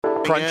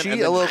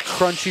Crunchy, a little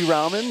crunchy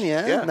ramen.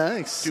 Yeah,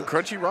 nice. Dude,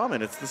 crunchy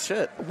ramen, it's the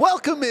shit.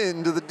 Welcome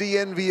into the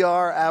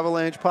DNVR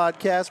Avalanche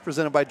podcast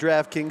presented by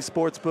DraftKings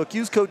Sportsbook.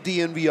 Use code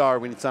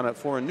DNVR when you sign up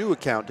for a new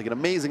account to get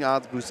amazing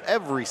odds boosts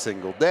every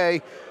single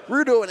day.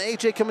 Rudo and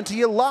AJ coming to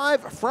you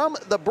live from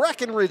the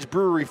Breckenridge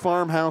Brewery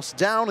Farmhouse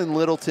down in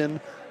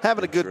Littleton.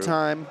 Having a good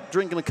time,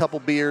 drinking a couple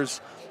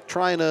beers,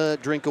 trying to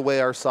drink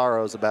away our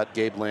sorrows about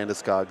Gabe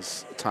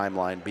Landeskog's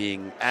timeline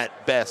being,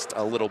 at best,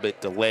 a little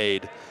bit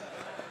delayed.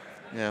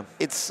 Yeah.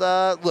 It's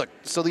look.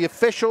 So the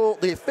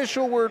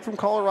official word from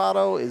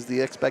Colorado is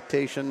the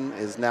expectation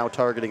is now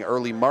targeting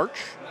early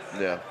March.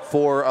 Yeah.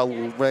 For a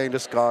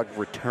Landeskog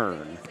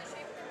return.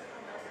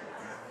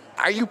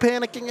 Are you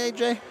panicking,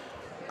 AJ?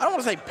 I don't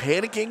want to say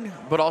panicking,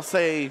 but I'll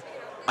say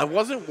I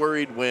wasn't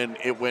worried when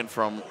it went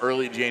from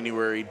early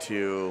January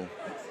to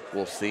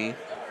we'll see,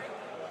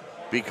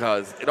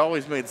 because it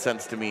always made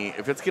sense to me.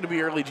 If it's going to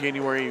be early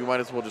January, you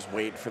might as well just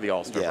wait for the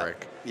All-Star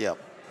break. Yep.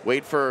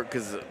 Wait for,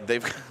 because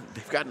they've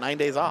got 9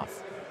 days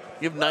off.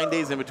 You have 9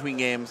 days in between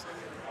games.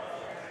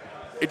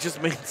 It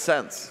just made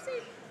sense.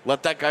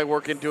 Let that guy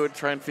work into it,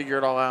 try and figure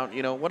it all out,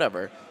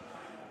 whatever.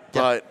 Yep.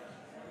 But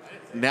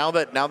now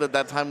that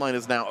timeline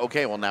is now,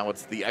 okay, well, now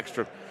it's the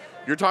extra.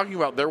 You're talking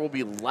about there will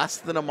be less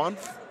than a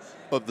month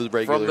of the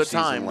regular from the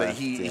season time left,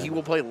 that he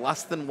will play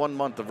less than 1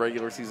 month of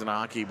regular season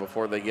hockey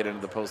before they get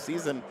into the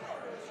postseason.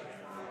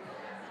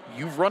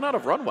 You've run out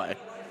of runway.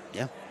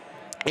 Yeah.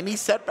 Any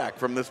setback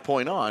from this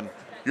point on,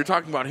 you're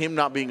talking about him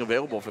not being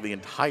available for the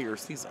entire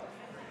season.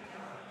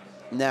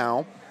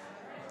 Now,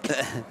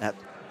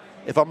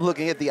 if I'm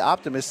looking at the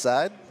optimist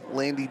side,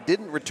 Landy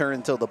didn't return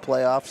until the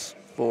playoffs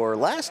for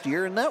last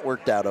year, and that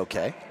worked out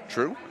okay.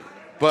 True.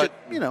 But,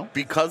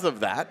 because of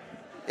that,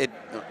 it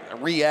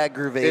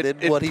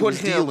re-aggravated what he was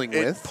dealing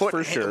with,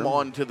 for sure. It put him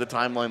onto the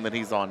timeline that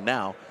he's on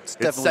now.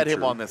 It set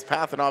him on this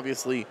path, and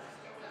obviously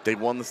they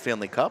won the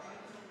Stanley Cup.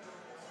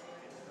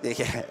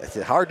 Yeah,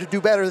 it's hard to do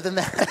better than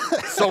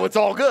that. So it's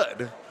all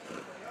good.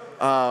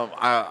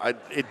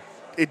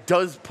 It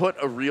does put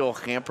a real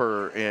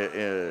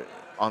hamper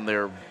on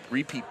their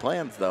repeat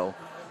plans, though.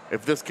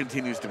 If this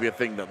continues to be a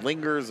thing that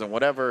lingers and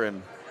whatever,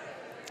 and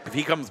if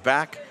he comes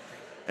back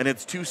and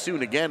it's too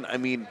soon again, I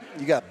mean,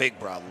 you got big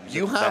problems.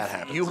 You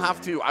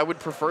have to. I would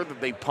prefer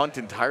that they punt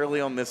entirely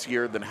on this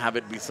year than have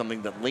it be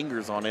something that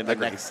lingers on into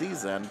next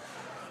season.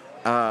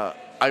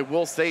 I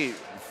will say,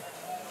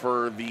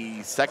 for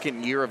the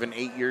second year of an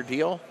 8-year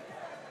deal,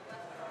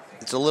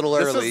 it's a little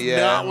early. This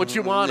is not what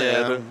you wanted.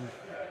 Yeah.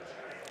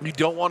 You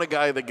don't want a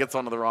guy that gets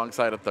onto the wrong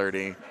side of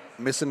 30.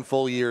 Missing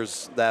full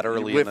years that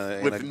early with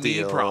in a knee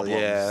deal. problems.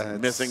 Yeah,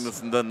 missing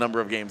the number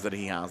of games that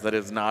he has. That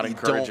is not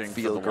encouraging don't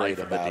feel for the great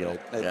life about of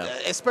the deal. it.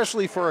 Yeah.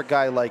 Especially for a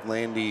guy like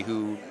Landy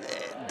who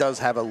does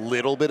have a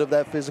little bit of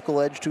that physical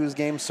edge to his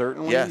game,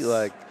 certainly.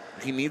 Yes.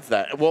 He needs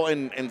that. Well,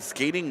 and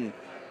skating,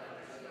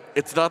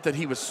 it's not that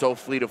he was so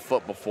fleet of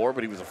foot before,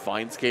 but he was a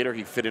fine skater.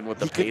 He fit in with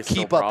the pace, could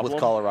keep no up problem.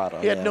 with Colorado.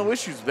 He had no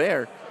issues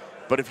there.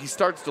 But if he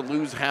starts to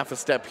lose half a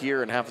step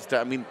here and half a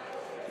step, I mean,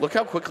 look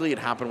how quickly it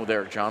happened with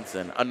Erik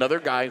Johnson, another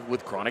guy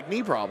with chronic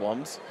knee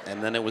problems,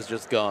 and then it was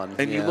just gone.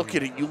 And you look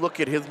at it, you look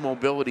at his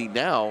mobility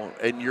now,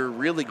 and you're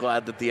really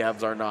glad that the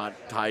Avs are not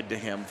tied to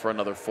him for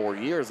another 4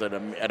 years at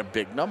a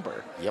big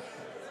number. Yep,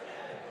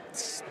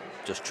 it's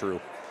just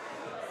true.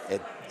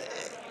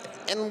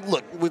 And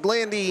look, with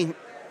Landy,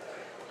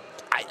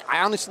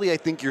 I honestly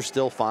think you're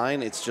still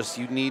fine. It's just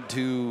you need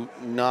to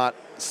not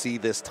see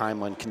this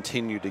timeline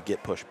continue to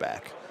get pushed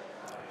back.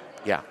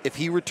 Yeah, if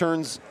he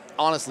returns.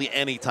 Honestly,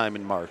 any time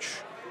in March,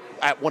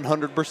 at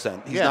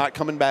 100%, he's not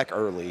coming back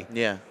early.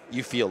 Yeah,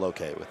 you feel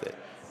okay with it.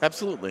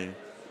 Absolutely.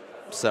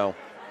 So,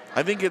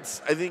 I think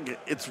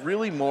it's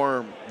really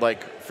more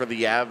like for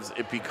the Avs,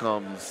 it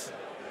becomes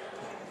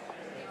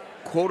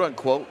quote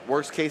unquote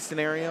worst case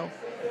scenario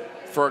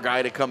for a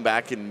guy to come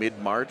back in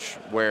mid-March,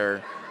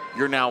 where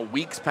you're now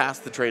weeks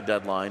past the trade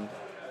deadline,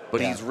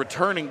 but he's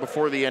returning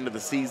before the end of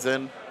the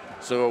season.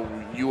 So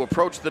you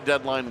approach the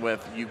deadline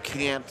with you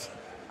can't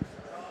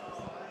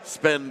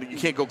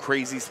go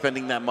crazy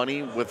spending that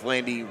money with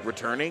Landy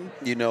returning.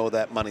 You know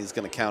that money's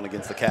going to count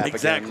against the cap.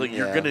 Exactly. Again.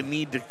 You're going to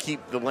need to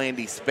keep the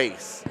Landy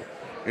space.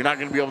 You're not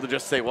going to be able to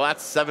just say, well,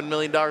 that's $7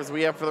 million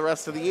we have for the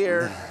rest of the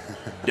year.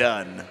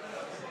 Done.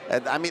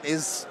 And, I mean,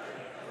 is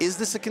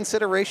this a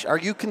consideration? Are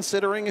you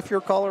considering, if you're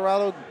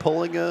Colorado,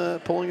 pulling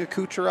a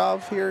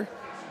Kucherov here?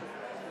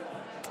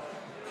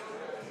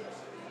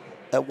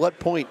 At what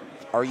point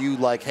are you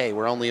like, hey,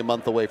 we're only a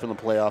month away from the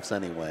playoffs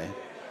anyway?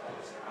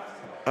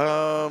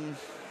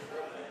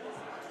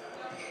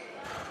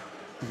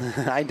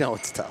 I know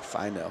it's tough.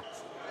 I know.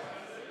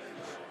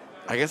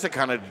 I guess it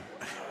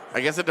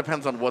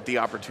depends on what the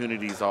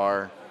opportunities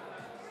are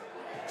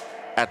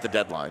at the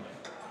deadline.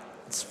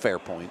 It's a fair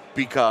point.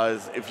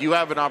 Because if you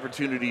have an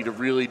opportunity to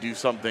really do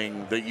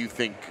something that you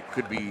think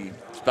could be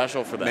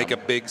special for them, make a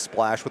big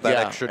splash with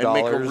that extra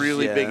dollars, and make a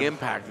really big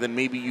impact, then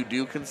maybe you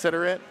do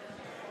consider it.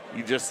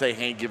 You just say,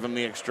 hey, give him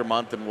the extra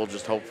month and we'll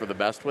just hope for the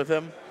best with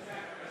him.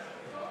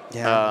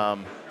 Yeah.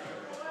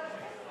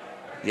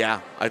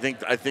 I think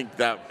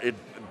that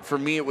For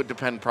me, it would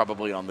depend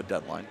probably on the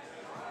deadline.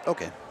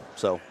 Okay,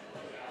 so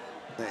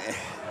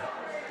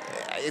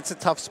it's a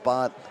tough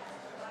spot.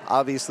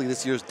 Obviously,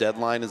 this year's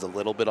deadline is a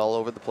little bit all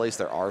over the place.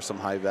 There are some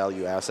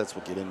high-value assets.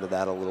 We'll get into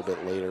that a little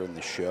bit later in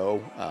the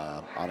show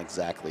on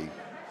exactly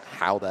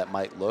how that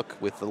might look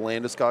with the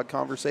Landeskog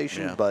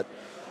conversation. Yeah. But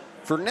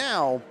for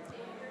now,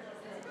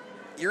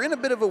 you're in a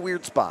bit of a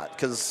weird spot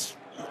because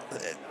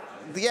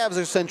the Avs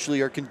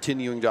essentially are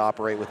continuing to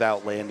operate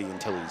without Landy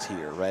until he's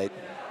here, right?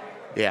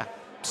 Yeah.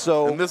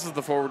 So And this is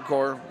the forward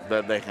core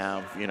that they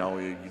have. You know,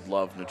 you'd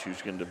love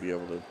Nichushkin to be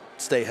able to.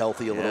 stay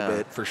healthy a little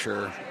bit for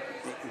sure.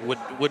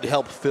 Would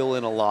help fill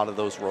in a lot of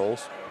those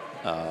roles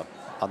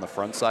on the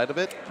front side of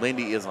it.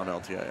 Landy is on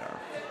LTIR.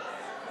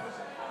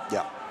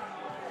 Yeah,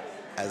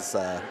 as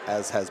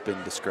has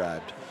been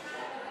described.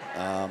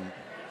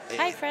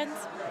 Hi, friends.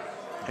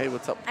 Hey,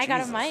 what's up? I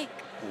got a Jesus. mic.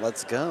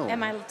 Let's go.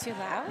 Am I too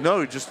loud?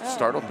 No, it just Oh.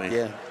 startled me.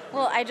 Yeah.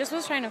 Well, I just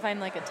was trying to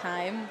find like a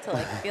time to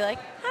like be like,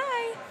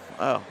 hi.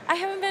 Oh. I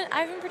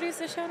haven't produced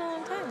this show in a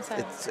long time, so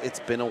It's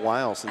been a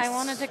while since I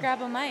wanted to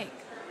grab a mic.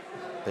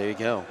 There you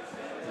go.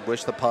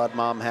 Wish the pod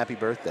mom happy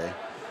birthday.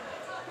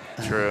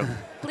 True.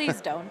 Please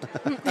don't.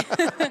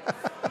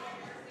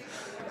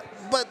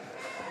 But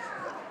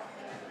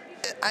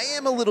I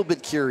am a little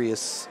bit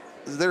curious.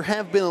 There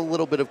have been a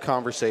little bit of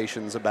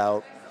conversations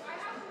about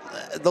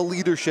the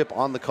leadership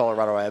on the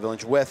Colorado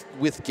Avalanche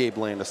with Gabe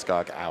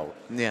Landeskog out.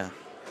 Yeah.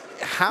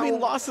 How I mean,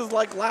 losses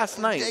like last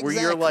night, where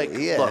you're like,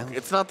 Exactly, yeah. look,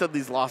 it's not that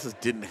these losses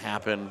didn't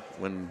happen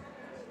when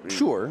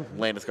Sure.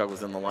 Landeskog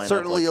was in the lineup.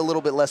 Certainly like, a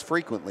little bit less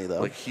frequently,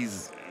 though. like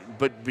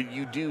but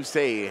you do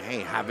say, hey,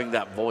 having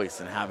that voice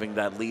and having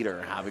that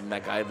leader, having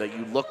that guy that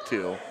you look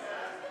to,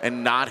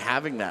 and not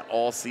having that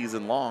all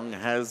season long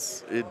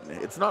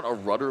it's not a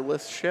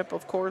rudderless ship,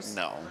 of course.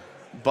 No.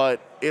 But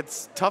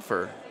it's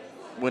tougher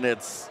when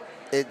it's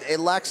It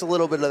lacks a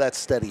little bit of that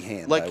steady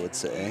hand, like I would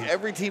say.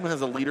 every team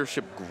has a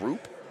leadership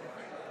group,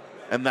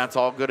 and that's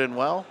all good and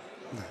well,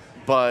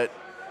 but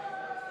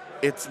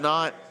it's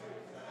not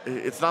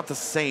the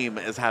same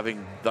as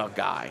having the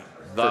guy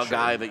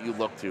that you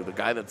look to, the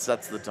guy that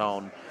sets the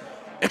tone,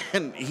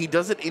 and he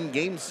does it in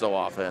games so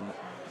often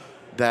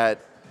that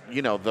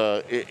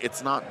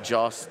it's not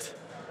just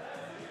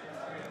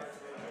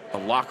a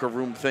locker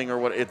room thing or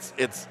what.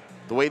 It's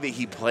the way that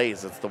he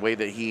plays. It's the way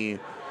that he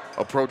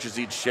approaches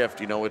each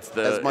shift. It's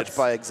As much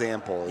by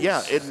example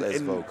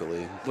as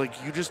vocally. Like,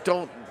 you just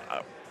don't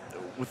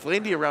with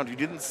Landy around, you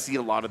didn't see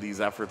a lot of these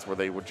efforts where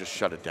they would just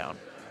shut it down.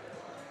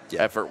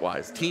 Yeah.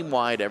 Effort-wise.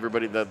 Team-wide,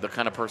 everybody, the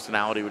kind of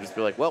personality would just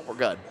be like, well, we're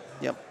good.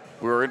 Yep.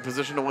 We were in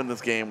position to win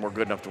this game. We're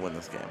good enough to win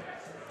this game.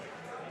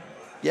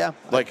 Yeah.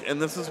 Like,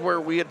 and this is where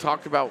we had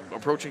talked about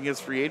approaching his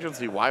free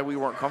agency, why we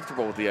weren't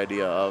comfortable with the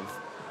idea of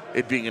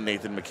it being a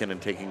Nathan McKinnon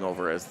taking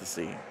over as the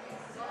C.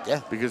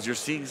 Yeah. Because you're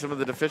seeing some of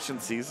the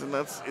deficiencies, and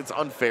it's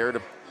unfair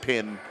to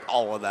pin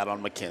All of that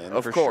on McKinnon,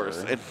 of for course,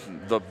 sure. and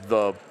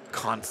the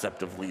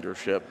concept of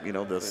leadership,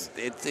 this.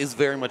 It is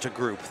very much a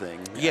group thing.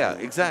 Yeah,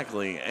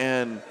 exactly,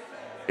 and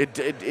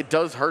it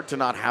does hurt to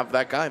not have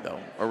that guy though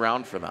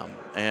around for them,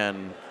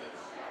 and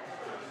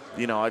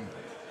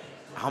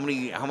how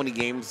many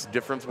games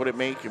difference would it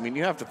make? I mean,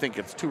 you have to think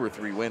it's 2 or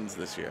 3 wins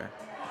this year.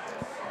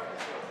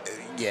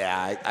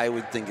 Yeah, I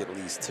would think at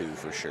least 2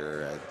 for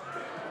sure.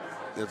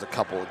 There's a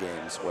couple of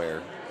games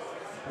where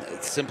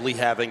it's simply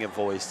having a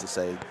voice to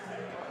say,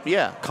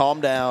 Yeah,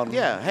 calm down.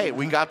 yeah. Hey,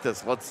 we got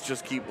this. Let's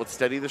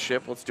steady the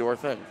ship. Let's do our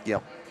thing.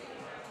 Yep.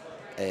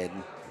 And,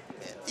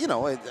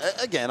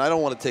 again, I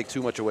don't want to take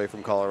too much away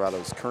from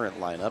Colorado's current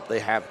lineup. They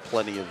have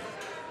plenty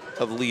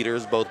of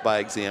leaders, both by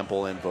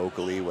example and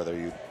vocally, whether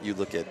you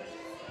look at,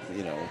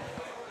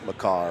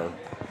 Makar,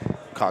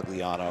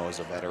 Cogliano is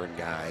a veteran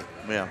guy.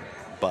 Yeah.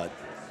 But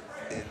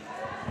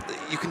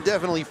you can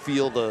definitely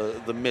feel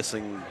the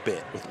missing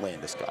bit with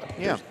Landeskog.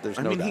 Yeah. There's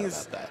I no mean, doubt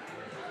about that.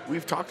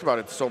 We've talked about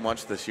it so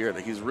much this year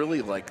that he's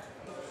really like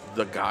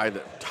the guy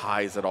that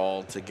ties it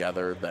all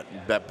together,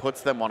 that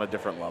puts them on a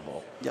different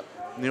level. Yep.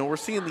 We're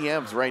seeing the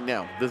Avs right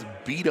now. This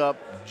beat-up,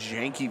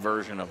 janky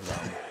version of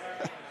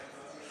them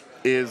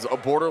is a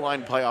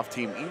borderline playoff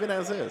team, even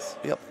as is.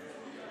 Yep.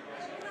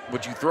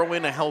 But you throw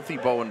in a healthy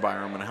Bowen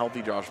Byram and a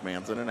healthy Josh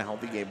Manson and a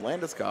healthy Gabe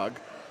Landeskog,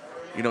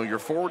 your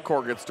forward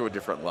core gets to a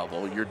different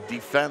level. Your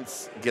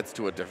defense gets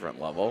to a different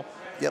level.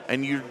 Yep.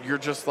 And you're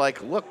just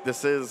like, look,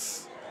 this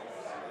is...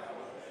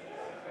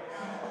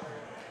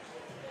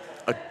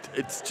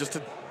 it's just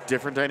a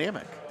different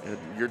dynamic.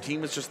 Your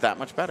team is just that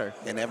much better.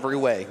 In every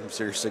way,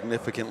 so you're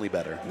significantly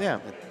better. Yeah.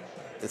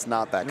 It's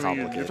not that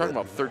complicated. You're talking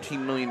about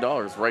 $13 million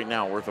right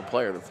now worth of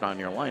player that's not in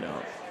your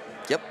lineup.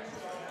 Yep.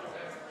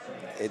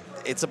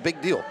 It's a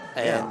big deal.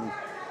 And,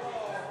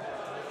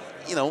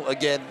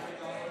 again,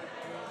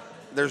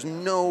 there's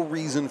no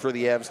reason for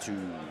the Avs to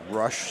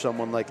rush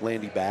someone like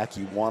Landy back.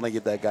 You want to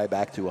get that guy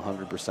back to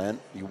 100%.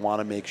 You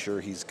want to make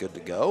sure he's good to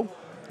go.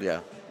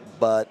 Yeah.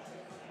 But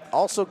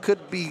also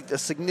could be a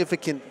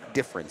significant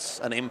difference,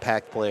 an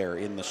impact player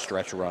in the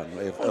stretch run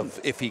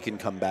if he can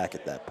come back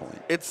at that point.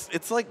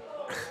 It's like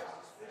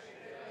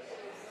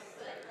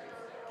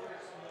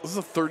this is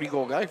a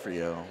 30-goal guy for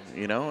you,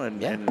 you know?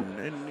 And, Yeah.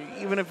 and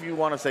even if you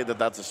want to say that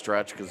that's a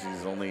stretch because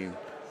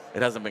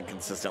it hasn't been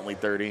consistently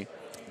 30.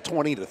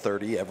 20 to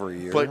 30 every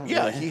year. But,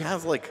 yeah,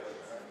 he's like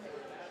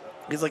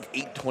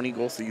 8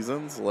 20-goal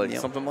seasons, like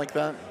something like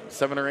that,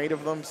 7 or 8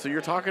 of them. So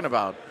you're talking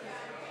about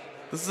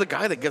this is a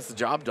guy that gets the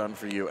job done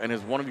for you and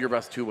is one of your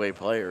best two-way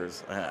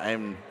players. I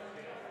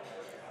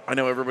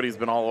know everybody's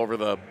been all over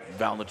the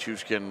Val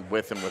Nichushkin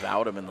with and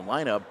without him in the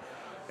lineup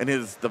and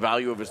the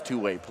value of his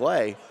two-way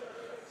play.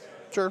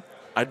 Sure.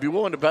 I'd be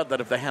willing to bet that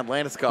if they had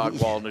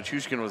Landeskog while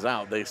Nichushkin was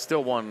out, they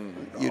still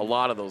won a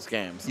lot of those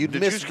games. You'd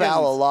miss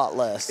Val a lot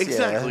less.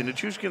 Exactly. Yeah.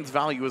 Nichushkin's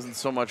value isn't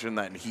so much in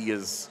that he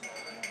is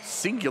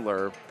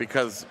singular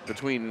because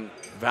between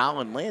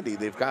Val and Landy,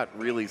 they've got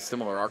really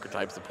similar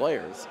archetypes of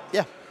players.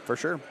 Yeah, for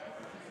sure.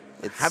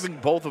 Having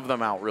both of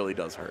them out really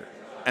does hurt.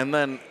 And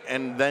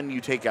then you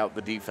take out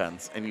the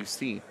defense and you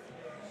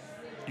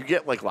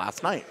get like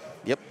last night.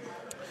 Yep.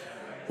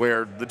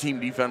 Where the team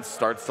defense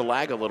starts to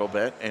lag a little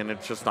bit and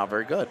it's just not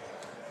very good.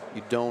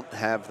 You don't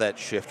have that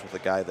shift with a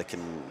guy that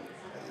can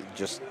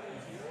just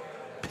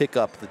pick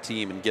up the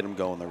team and get them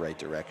going the right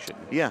direction.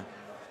 Yeah.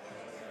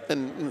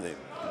 And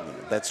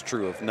that's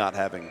true of not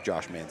having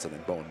Josh Manson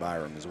and Bowen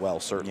Byram as well,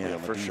 certainly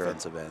on the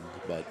defensive end.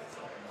 But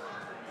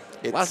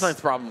last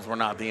night's problems were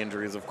not the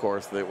injuries, of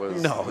course. It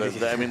was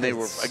they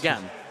were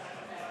again.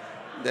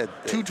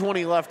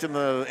 2:20 left in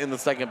the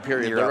second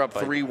period. They're up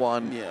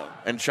 3-1,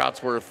 and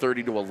shots were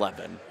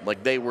 30-11.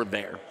 Like they were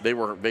there. They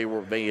were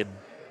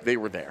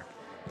there.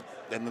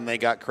 And then they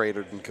got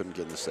cratered and couldn't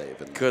get in the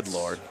save. And good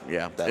Lord,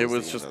 yeah. It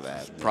was just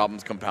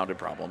problems compounded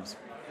problems.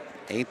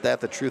 Ain't that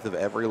the truth of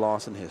every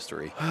loss in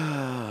history?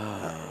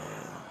 And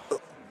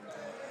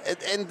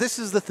this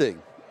is the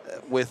thing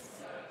with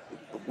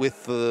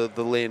the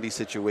Landy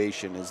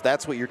situation is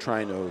that's what you're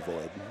trying to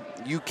avoid.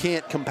 You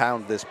can't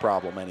compound this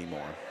problem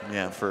anymore.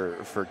 Yeah.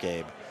 For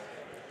Gabe.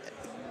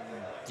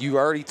 You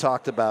already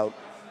talked about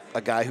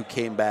a guy who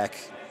came back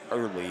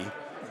early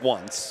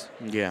once.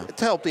 Yeah.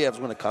 To help the Avs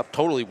win a cup.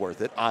 Totally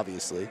worth it,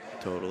 obviously.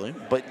 Totally.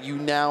 But you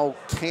now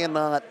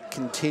cannot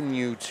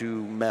continue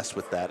to mess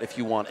with that if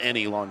you want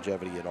any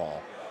longevity at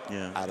all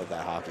out of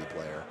that hockey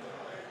player.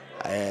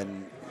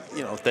 And,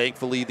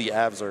 thankfully the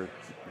Avs are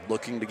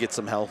looking to get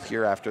some health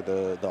here after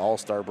the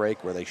All-Star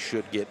break where they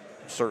should get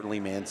certainly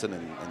Manson,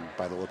 and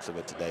by the looks of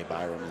it today,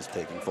 Byram is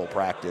taking full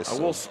practice.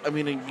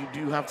 You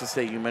do have to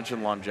say, you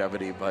mentioned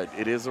longevity, but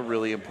it is a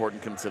really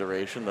important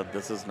consideration that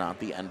this is not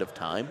the end of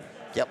time.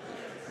 Yep.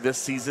 This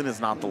season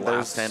is not the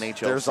last NHL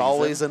There's season.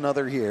 always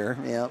another year.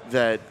 Yeah.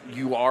 That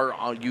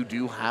you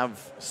do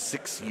have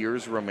 6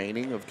 years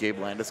remaining of Gabe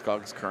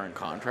Landeskog's current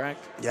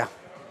contract. Yeah.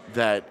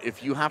 That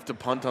if you have to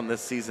punt on this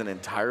season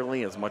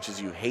entirely, as much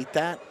as you hate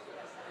that,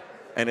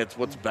 and it's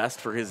what's best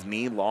for his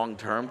knee long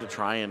term to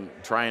try and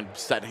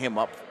set him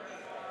up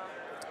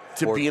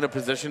to be in a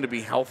position to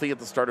be healthy at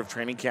the start of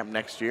training camp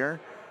next year.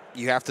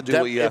 You have to do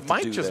what you have to do.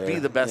 It might just be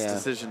the best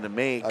decision to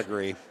make.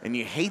 Agree. And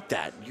you hate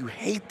that. You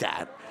hate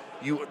that.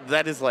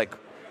 That is like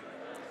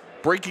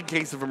breaking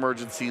case of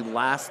emergency,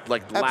 last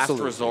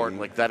resort.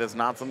 Like that is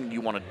not something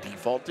you want to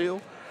default to.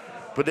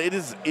 But it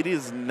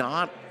is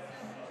not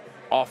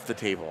off the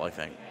table, I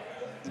think,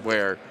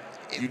 where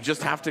you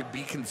just have to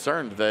be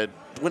concerned that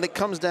when it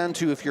comes down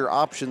to if your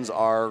options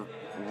are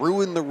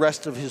ruin the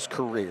rest of his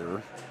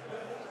career,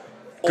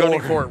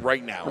 gunning for it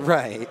right now,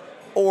 right,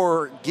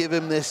 or give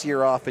him this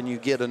year off and you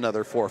get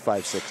another 4,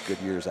 5, 6 good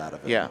years out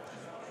of it. Yeah,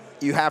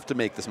 you have to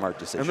make the smart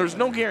decision. And there's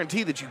no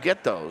guarantee that you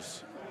get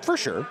those for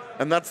sure.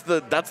 And that's the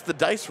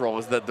dice roll,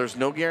 is that there's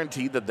no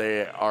guarantee that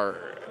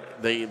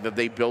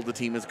they build a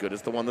team as good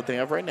as the one that they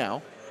have right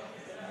now.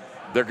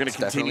 They're going to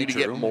continue to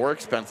get more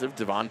expensive.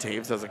 Devon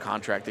Toews has a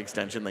contract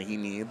extension that he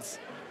needs.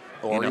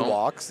 Or he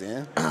walks,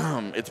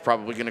 It's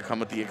probably going to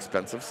come at the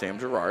expense of Sam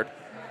Girard.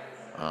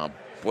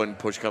 When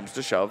push comes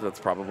to shove, that's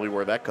probably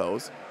where that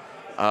goes.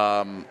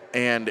 You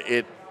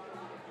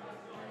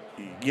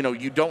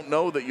don't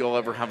know that you'll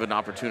ever have an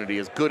opportunity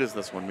as good as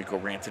this one. Mikko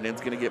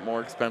Rantanen's going to get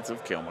more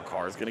expensive. Cale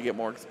Makar is going to get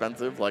more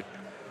expensive. Like,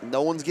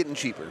 no one's getting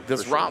cheaper.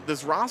 This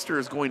roster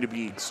is going to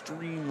be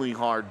extremely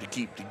hard to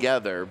keep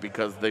together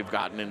because they've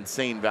gotten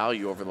insane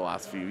value over the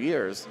last few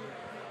years.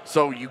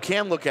 So you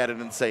can look at it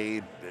and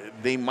say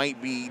they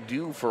might be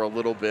due for a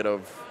little bit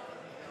of.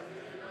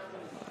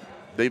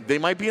 They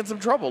might be in some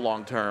trouble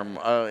long term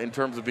in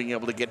terms of being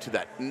able to get to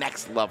that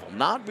next level.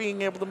 Not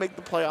being able to make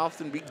the playoffs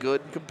and be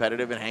good and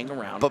competitive and hang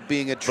around. But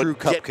being a true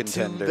cup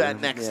contender. To that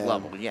next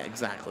level. Yeah,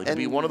 exactly. To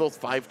be one of those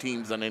 5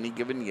 teams on any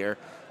given year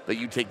that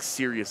you take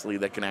seriously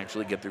that can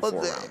actually get through 4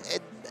 rounds.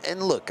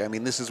 And look, I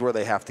mean, this is where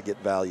they have to get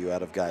value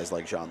out of guys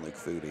like Jean-Luc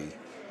Foudy.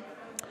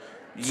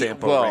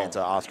 Sampo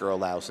Ranta, Oscar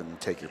Olausson,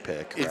 take your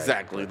pick.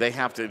 Exactly. Right? They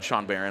have to.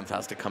 Sean Behrens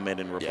has to come in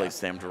and replace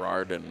Sam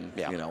Girard and,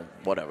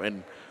 whatever.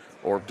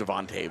 Or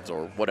Devon Toews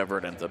or whatever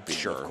it ends up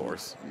being, of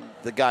course.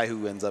 The guy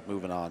who ends up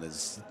moving on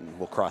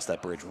we'll cross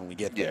that bridge when we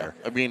get there.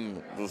 I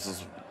mean, this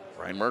is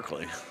Ryan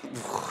Merkley.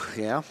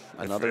 Yeah,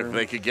 if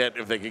they could get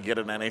a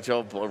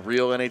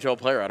real NHL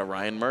player out of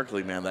Ryan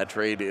Merkley, man, that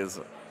trade is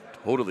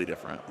totally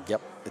different.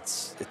 Yep,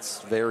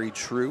 it's very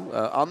true.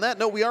 On that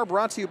note, we are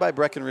brought to you by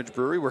Breckenridge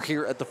Brewery. We're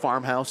here at the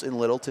Farmhouse in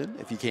Littleton,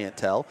 if you can't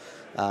tell.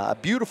 A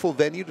beautiful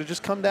venue to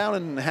just come down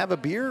and have a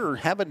beer or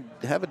have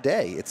a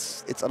day.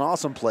 It's an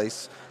awesome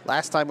place.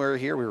 Last time we were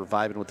here, we were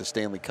vibing with the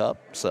Stanley Cup,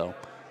 so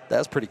that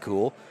was pretty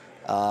cool.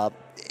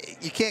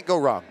 You can't go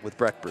wrong with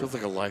Breck Brew. Feels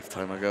like a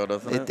lifetime ago,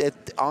 doesn't it?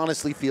 It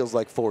honestly feels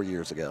like 4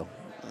 years ago.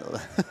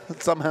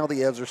 Somehow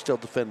the Evs are still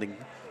defending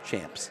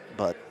champs,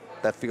 but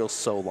that feels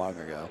so long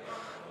ago.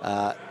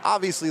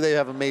 Obviously, they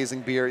have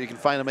amazing beer. You can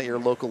find them at your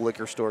local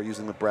liquor store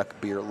using the Breck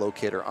Beer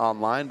Locator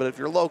online. But if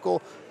you're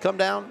local, come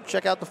down,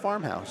 check out the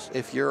Farmhouse.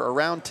 If you're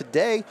around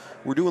today,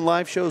 we're doing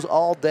live shows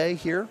all day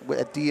here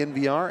at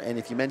DNVR. And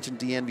if you mention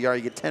DNVR,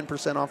 you get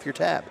 10% off your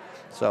tab.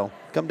 So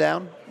come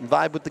down,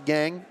 vibe with the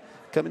gang.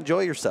 Come enjoy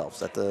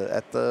yourselves at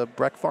the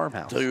Breck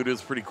Farmhouse. Tell you, it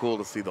is pretty cool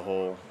to see the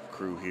whole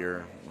crew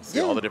here. See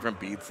all the different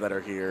beats that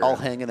are here. All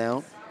hanging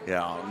out.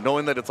 Yeah,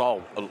 knowing that it's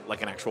all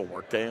like an actual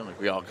work day,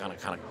 like we all kind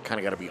of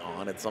got to be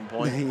on at some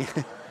point.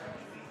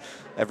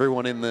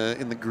 Everyone in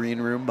the green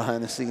room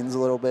behind the scenes a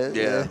little bit.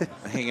 Yeah,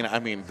 hanging. I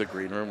mean, the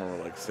green room, where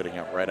we're like sitting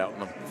out right out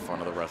in the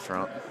front of the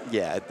restaurant.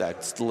 Yeah,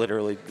 that's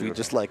literally we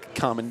just like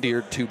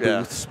commandeered two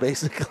booths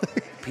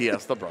basically.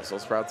 P.S. The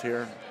Brussels sprouts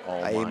here,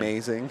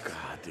 amazing.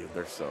 God, dude,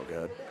 they're so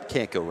good.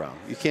 Can't go wrong.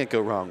 You can't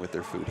go wrong with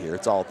their food here.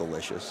 It's all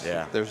delicious.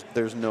 Yeah,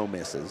 there's no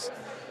misses.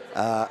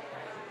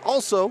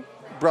 Also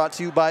brought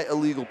to you by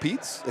Illegal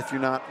Pete's. If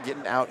you're not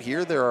getting out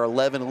here, there are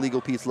 11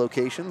 Illegal Pete's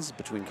locations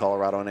between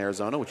Colorado and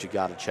Arizona, which you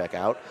got to check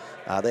out.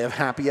 They have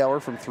happy hour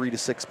from 3 to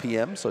 6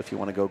 p.m., so if you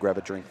want to go grab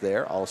a drink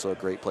there, also a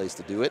great place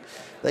to do it.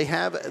 They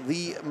have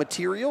the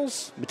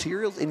ingredients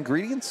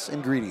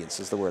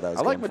is the word I was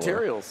I like going for.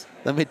 materials.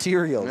 The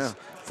materials. Yeah.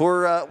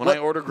 For when I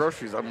order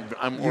groceries,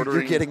 I'm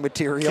ordering. You're getting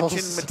materials.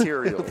 Kitchen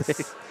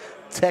materials.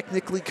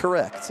 Technically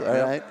correct. All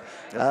right.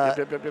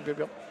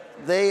 Yep.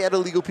 They at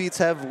Illegal Pete's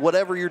have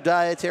whatever your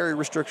dietary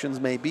restrictions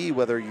may be,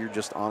 whether you're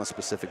just on a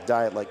specific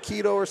diet like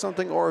keto or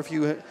something, or if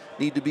you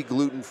need to be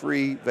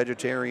gluten-free,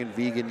 vegetarian,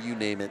 vegan, you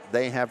name it.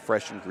 They have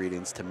fresh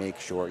ingredients to make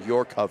sure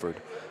you're covered.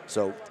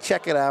 So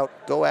check it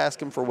out. Go ask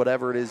them for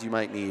whatever it is you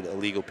might need.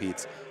 Illegal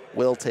Pete's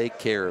will take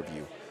care of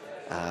you.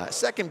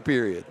 Second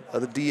period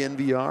of the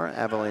DNVR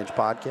Avalanche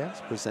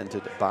podcast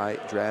presented by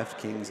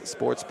DraftKings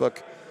Sportsbook.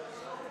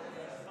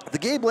 The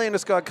Gabe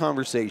Landeskog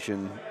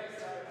conversation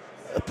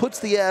puts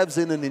the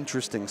Avs in an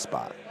interesting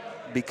spot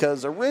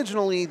because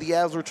originally the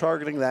Avs were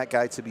targeting that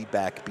guy to be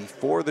back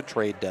before the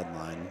trade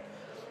deadline.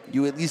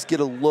 You at least get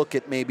a look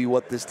at maybe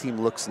what this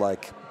team looks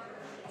like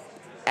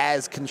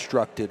as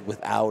constructed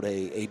without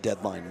a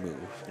deadline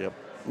move. Yep.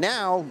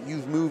 Now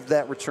you've moved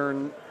that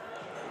return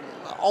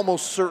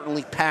almost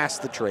certainly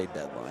past the trade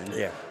deadline.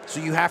 Yeah. So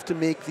you have to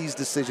make these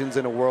decisions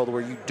in a world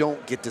where you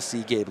don't get to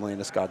see Gabe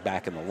Landeskog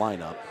back in the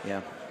lineup.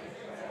 Yeah.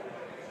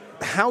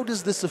 How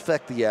does this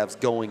affect the Avs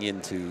going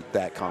into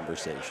that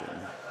conversation?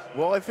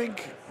 Well, I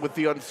think with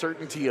the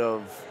uncertainty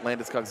of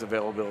Landeskog's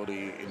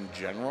availability in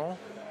general,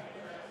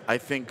 I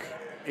think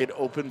it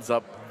opens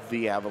up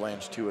the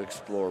Avalanche to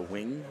explore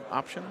wing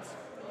options.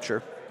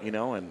 Sure. You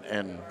know,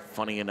 and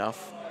funny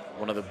enough,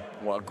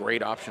 a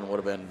great option would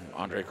have been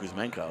Andrei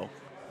Kuzmenko.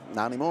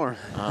 Not anymore.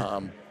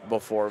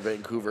 Before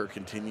Vancouver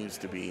continues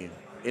to be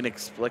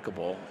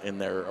inexplicable in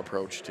their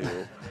approach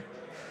to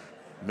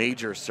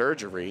major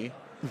surgery.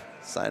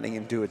 Signing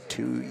him to a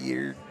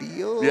 2-year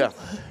deal? Yeah.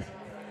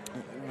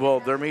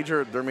 Well, their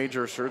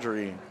major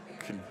surgery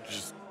can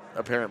just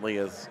apparently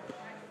is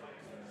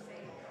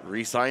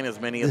re-sign as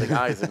many of the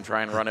guys and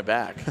try and run it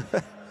back.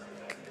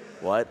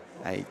 What?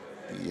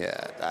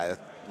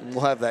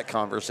 We'll have that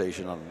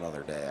conversation on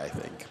another day, I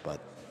think.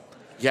 But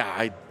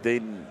yeah,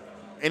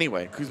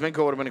 anyway,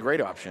 Kuzmenko would have been a great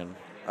option,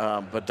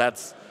 but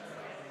that's.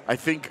 I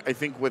think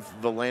with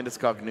the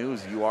Landeskog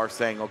news, you are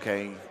saying,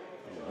 okay,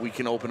 we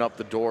can open up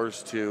the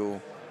doors to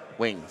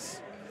wings,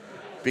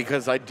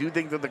 because I do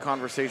think that the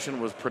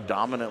conversation was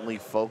predominantly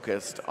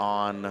focused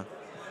on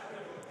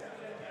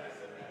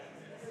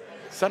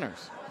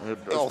centers,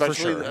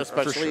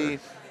 especially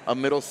a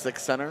middle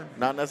six center,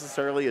 not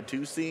necessarily a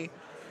 2C,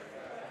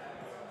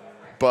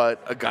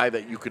 but a guy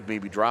that you could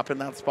maybe drop in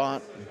that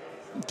spot,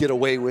 get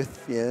away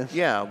with, yeah.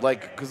 Yeah,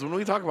 because when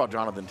we talk about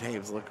Jonathan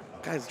Toews, look,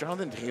 guys,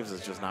 Jonathan Toews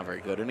is just not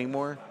very good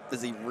anymore.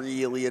 Is he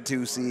really a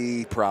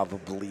 2C?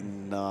 Probably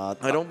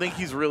not. I don't think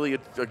he's really a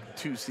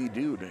 2C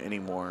dude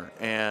anymore,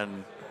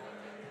 and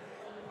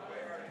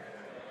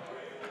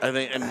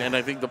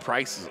I think the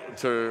price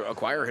to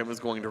acquire him is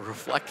going to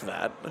reflect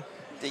that.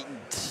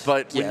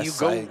 But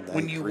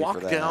when you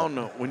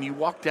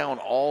walk down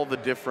all the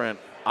different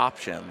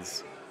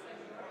options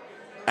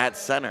at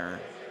center,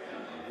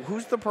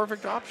 who's the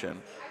perfect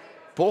option?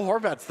 Bo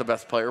Horvat's the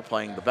best player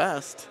playing the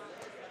best.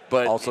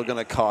 But also going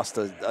to cost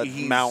a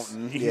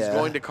mountain. He's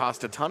going to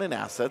cost a ton in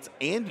assets,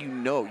 and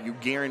you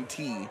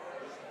guarantee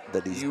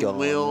that he's you gone.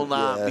 will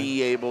not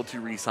be able to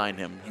re-sign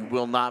him. You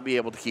will not be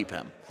able to keep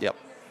him. Yep.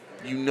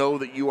 You know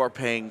that you are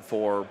paying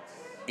for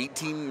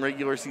 18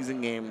 regular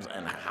season games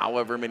and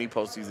however many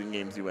postseason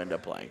games you end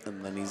up playing.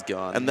 And then he's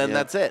gone. And then yeah.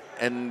 that's it.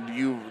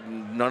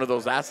 And none of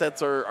those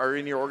assets are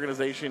in your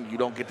organization. You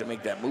don't get to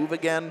make that move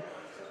again.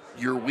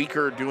 You're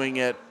weaker doing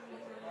it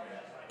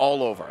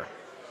all over.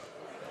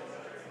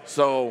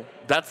 So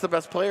that's the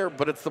best player,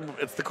 but it's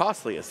the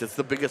costliest. It's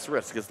the biggest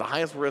risk. It's the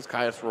highest risk,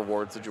 highest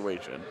reward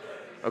situation.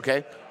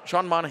 Okay?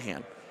 Sean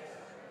Monahan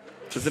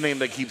is the name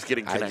that keeps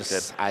getting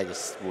connected. I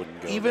just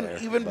wouldn't go even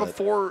there,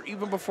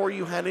 before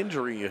you had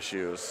injury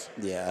issues.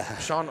 Yeah.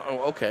 Sean,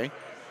 okay.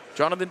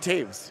 Jonathan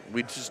Taves,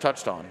 we just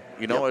touched on.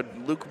 You know,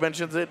 Luke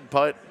mentions it,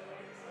 but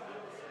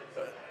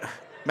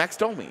Max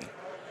Domi.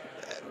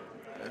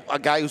 A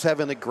guy who's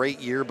having a great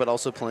year, but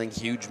also playing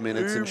huge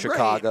minutes in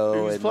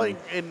Chicago. He's playing,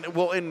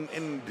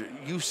 and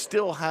you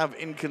still have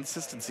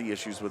inconsistency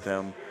issues with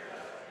him,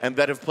 and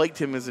that have plagued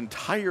him his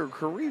entire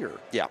career.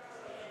 Yeah.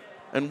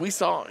 And we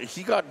saw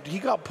he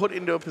got put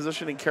into a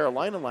position in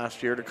Carolina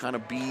last year to kind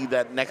of be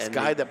that next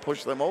guy that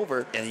pushed them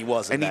over. And he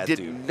wasn't. And he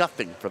did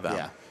nothing for them.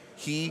 Yeah.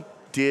 He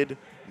did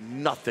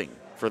nothing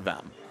for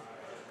them.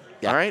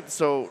 Yeah. All right.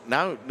 So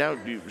now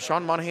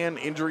Sean Monahan,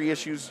 injury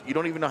issues. You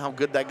don't even know how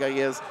good that guy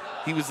is.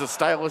 He was a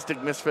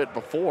stylistic misfit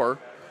before.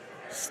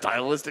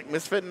 Stylistic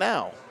misfit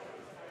now.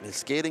 His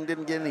skating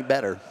didn't get any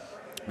better.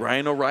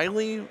 Ryan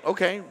O'Reilly.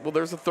 Okay. Well,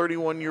 there's a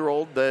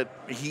 31-year-old that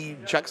he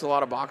checks a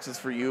lot of boxes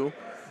for you.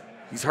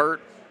 He's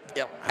hurt.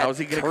 Yep. How is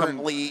he going to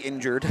currently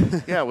injured?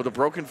 Yeah, with a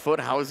broken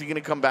foot. How is he going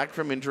to come back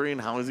from injury, and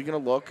how is he going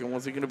to look, and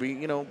what's he going to be?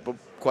 You know,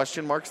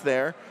 question marks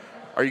there.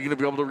 Are you going to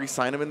be able to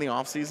re-sign him in the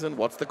offseason?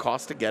 What's the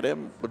cost to get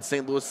him? Would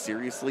St. Louis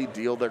seriously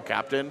deal their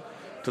captain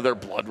to their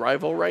blood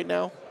rival right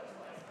now?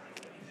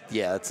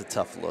 Yeah, it's a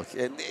tough look.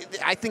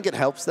 I think it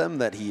helps them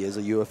that he is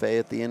a UFA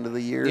at the end of the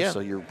year, so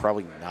you're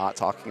probably not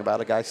talking about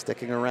a guy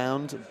sticking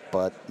around,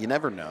 but you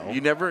never know.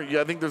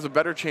 I think there's a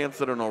better chance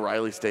that an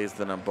O'Reilly stays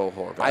than a Bo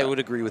Horvat. I would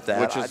agree with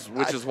that.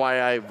 Which is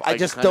why I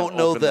just don't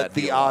know that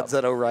the odds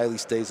that O'Reilly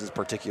stays is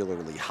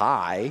particularly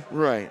high.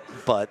 Right.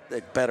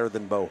 But better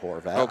than Bo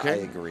Horvat. Okay.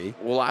 I agree.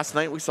 Well, last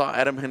night we saw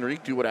Adam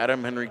Henrique do what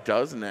Adam Henrique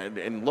does,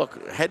 and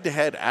look,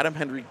 head-to-head, Adam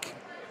Henrique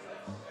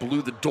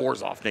blew the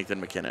doors off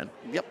Nathan McKinnon.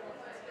 Yep.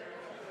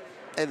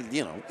 And,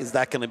 you know, is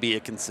that going to be a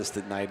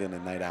consistent night in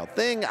and night out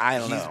thing? I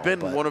don't know. He's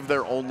been one of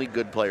their only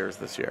good players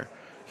this year.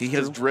 He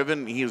has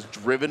driven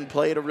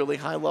play at a really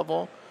high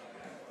level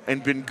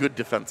and been good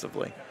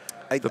defensively.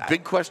 The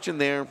big question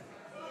there,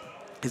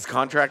 his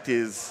contract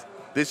is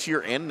this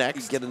year and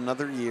next. Get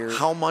another year.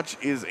 How much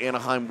is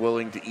Anaheim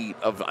willing to eat?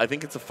 I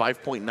think it's a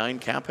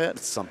 5.9 cap hit.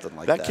 Something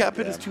like that. That cap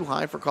hit is too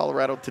high for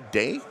Colorado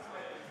today,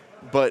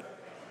 but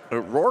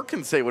Rohr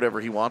can say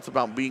whatever he wants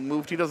about being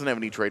moved. He doesn't have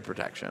any trade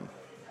protection.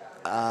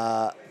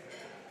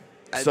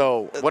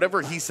 So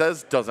whatever he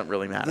says doesn't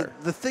really matter.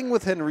 The thing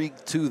with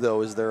Henrique too,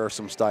 though, is there are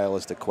some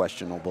stylistic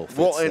questionable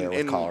fits there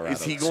with Colorado.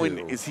 Is he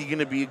going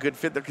to be a good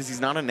fit there? Because he's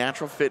not a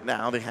natural fit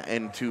now,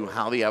 and to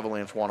how the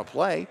Avalanche want to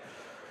play.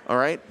 All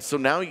right, so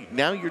now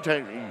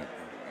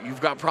you've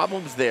got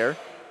problems there.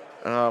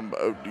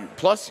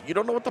 Plus, you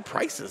don't know what the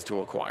price is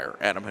to acquire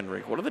Adam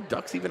Henrique. What are the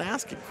Ducks even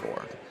asking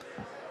for?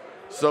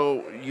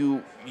 So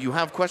you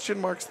have question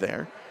marks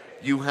there.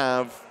 You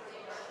have.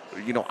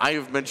 You know, I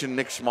have mentioned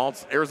Nick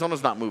Schmaltz.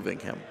 Arizona's not moving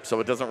him,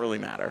 so it doesn't really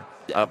matter.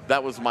 Yeah.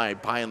 That was my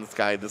pie in the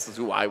sky. This is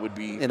who I would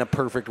be. In a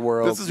perfect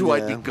world. This is who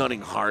I'd be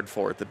gunning hard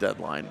for at the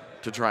deadline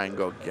to try and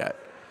go get.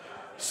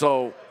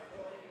 So,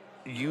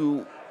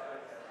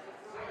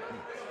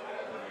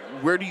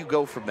 where do you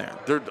go from there?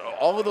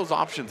 All of those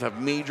options have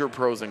major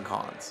pros and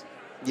cons.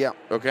 Yeah.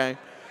 Okay?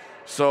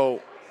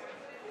 So,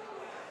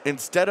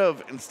 instead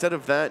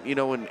of that, you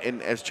know,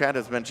 and as Chad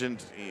has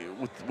mentioned,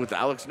 with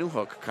Alex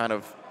Newhook kind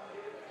of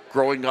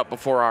growing up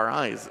before our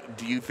eyes,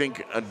 do you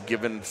think,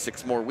 given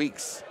 6 more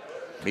weeks,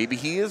 maybe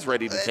he is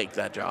ready to take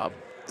that job?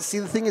 See,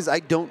 the thing is,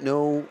 I don't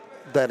know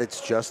that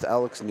it's just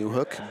Alex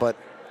Newhook, but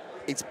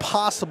it's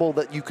possible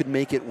that you could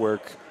make it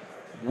work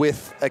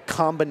with a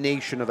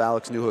combination of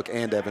Alex Newhook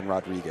and Evan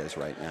Rodriguez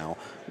right now,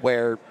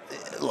 where,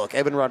 look,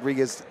 Evan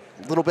Rodriguez,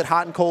 a little bit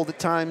hot and cold at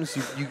times.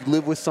 You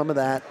live with some of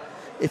that.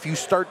 If you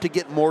start to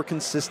get more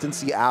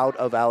consistency out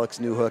of Alex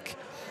Newhook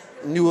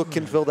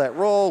can fill that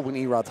role. When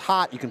Erod's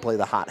hot, you can play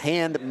the hot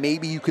hand.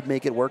 Maybe you could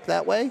make it work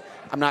that way.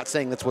 I'm not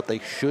saying that's what they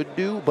should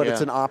do, but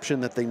it's an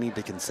option that they need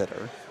to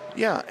consider.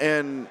 Yeah,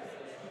 and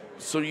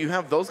so you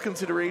have those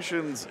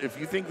considerations. If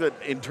you think that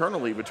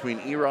internally between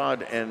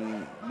Erod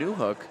and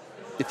Newhook,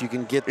 if you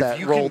can get that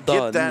role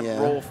done,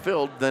 role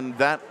filled, then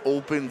that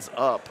opens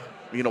up.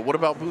 You know, what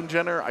about Boone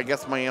Jenner? I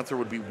guess my answer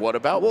would be, what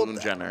about Boone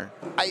Jenner?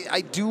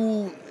 I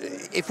do,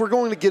 if we're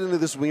going to get into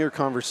this winger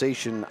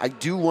conversation, I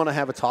do want to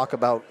have a talk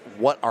about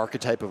what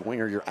archetype of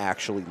winger you're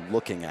actually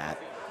looking at.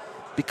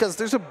 Because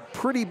there's a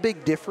pretty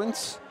big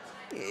difference.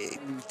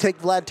 Take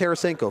Vlad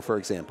Tarasenko, for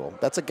example.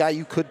 That's a guy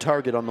you could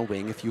target on the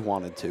wing if you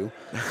wanted to.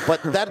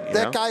 But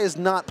that guy is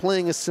not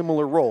playing a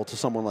similar role to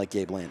someone like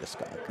Gabe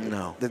Landeskog.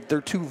 No.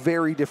 They're two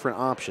very different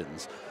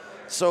options.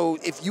 So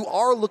if you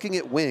are looking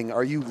at wing,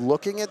 are you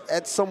looking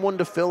at someone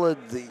to fill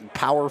the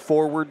power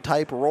forward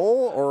type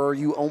role, or are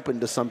you open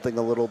to something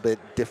a little bit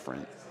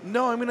different?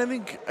 No, I mean,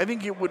 I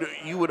think you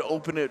would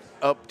open it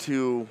up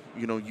to,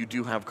 you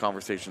do have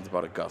conversations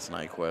about a Gus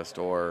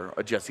Nyquist or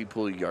a Jesse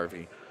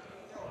Puljujarvi.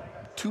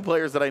 Two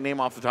players that I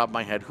name off the top of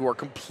my head who are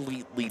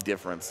completely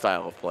different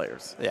style of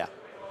players. Yeah.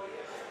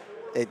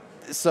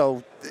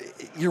 So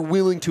you're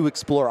willing to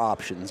explore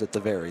options at the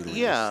very least.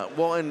 Yeah,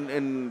 well,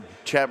 and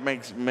Chap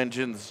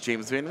mentions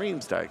James Van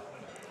Riemsdyk.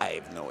 I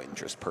have no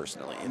interest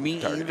personally in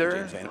Me targeting either.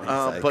 James Van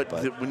Riemsdyk,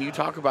 But when you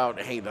talk about,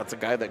 hey, that's a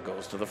guy that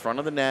goes to the front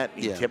of the net,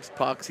 he tips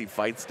pucks, he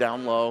fights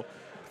down low.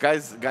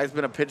 Guy's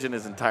been a pigeon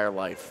his entire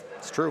life.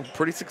 It's true.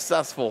 Pretty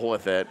successful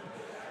with it.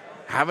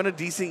 Having a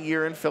decent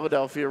year in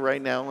Philadelphia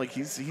right now, like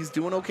he's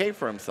doing okay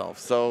for himself.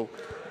 So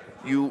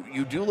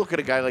you do look at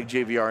a guy like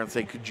JVR and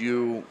say, could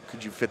you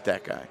fit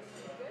that guy?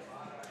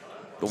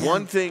 The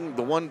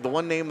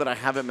one name that I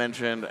haven't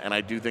mentioned, and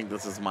I do think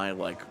this is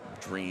my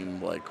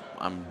dream,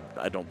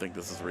 I don't think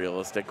this is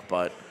realistic,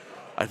 but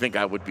I think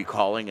I would be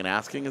calling and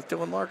asking is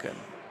Dylan Larkin.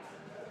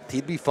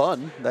 He'd be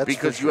fun. That's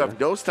because for you sure. have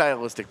no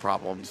stylistic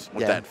problems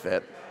with that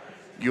fit.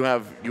 You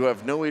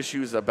have no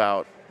issues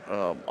about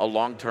a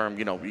long-term,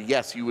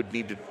 yes, you would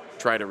need to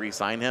try to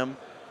re-sign him,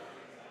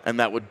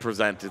 and that would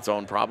present its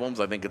own problems.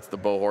 I think it's the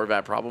Bo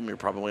Horvat problem. You're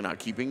probably not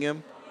keeping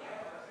him.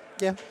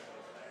 Yeah.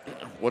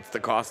 What's the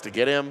cost to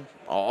get him?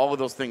 All of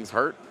those things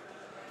hurt.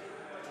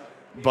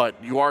 But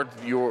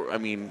I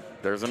mean,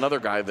 there's another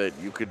guy that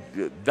you could,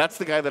 that's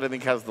the guy that I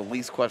think has the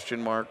least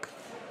question mark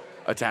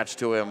attached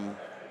to him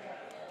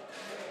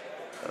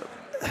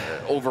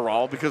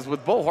overall, because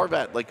with Bo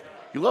Horvat,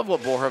 you love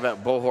what Bo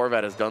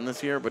Horvat has done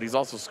this year, but he's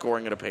also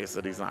scoring at a pace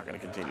that he's not going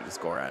to continue to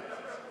score at.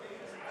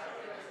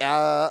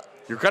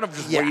 You're kind of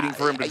just waiting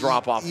for him to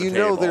drop off the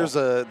table.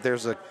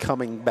 There's a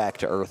coming back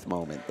to earth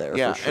moment there.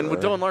 Yeah, for sure. and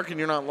with Dylan Larkin,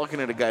 you're not looking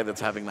at a guy that's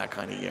having that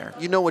kind of year.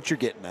 You know what you're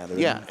getting at.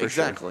 Yeah,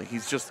 exactly. He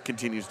just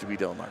continues to be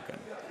Dylan Larkin.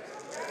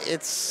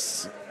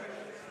 It's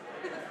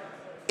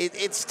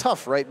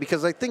tough, right?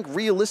 Because I think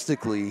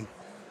realistically,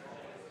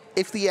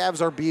 if the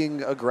Avs are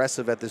being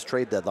aggressive at this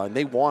trade deadline,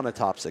 they want a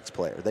top six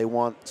player. They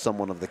want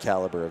someone of the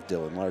caliber of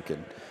Dylan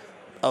Larkin,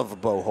 of a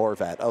Bo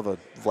Horvat, of a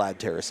Vlad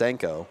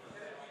Tarasenko.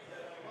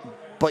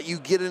 But you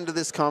get into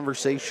this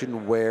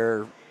conversation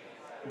where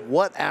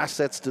what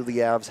assets do the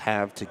Avs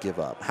have to give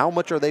up? How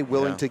much are they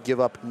willing to give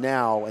up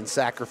now and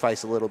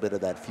sacrifice a little bit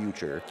of that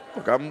future?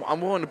 Look,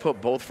 I'm willing to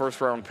put both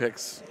first-round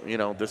picks,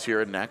 this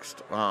year and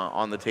next,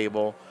 on the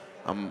table.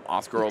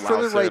 Oscar Olausson.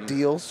 For the right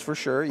deals, for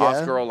sure, yeah.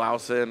 Oscar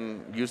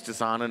Olausson, Justus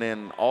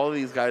Ananen, all of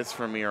these guys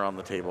for me are on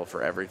the table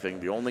for everything.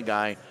 The only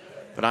guy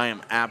that I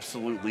am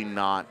absolutely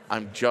not,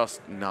 I'm just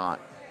not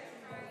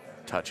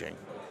touching.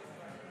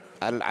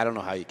 I don't know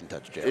how you can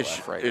touch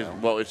JLF right now.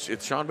 Well,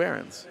 it's Sean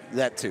Behrens.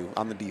 That too,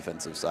 on the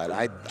defensive side.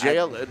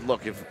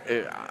 Look, if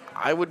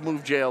I would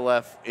move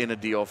JLF in a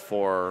deal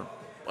for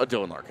a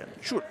Dylan Larkin.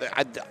 Sure,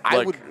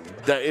 I would.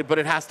 But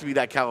it has to be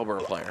that caliber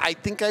of player. I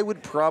think I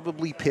would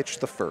probably pitch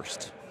the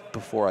first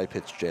before I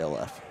pitch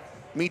JLF.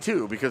 Me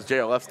too, because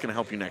JLF's going to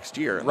help you next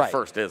year, and right. the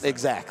first isn't.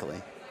 Exactly.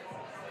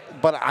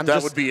 But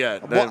that would be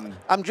it. Well,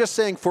 I'm just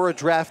saying, for a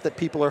draft that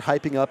people are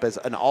hyping up as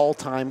an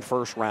all-time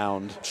first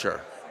round. Sure.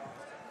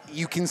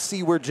 You can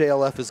see where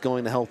JLF is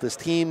going to help this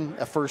team.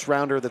 A first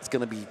rounder that's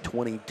going to be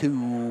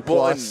 22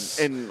 plus.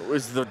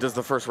 Well, does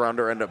the first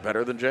rounder end up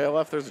better than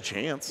JLF? There's a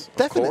chance.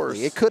 Definitely, of course.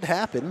 It could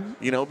happen.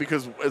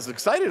 Because as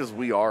excited as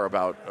we are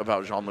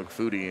about Jean-Luc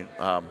Foudy,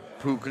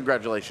 who,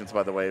 congratulations,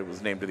 by the way,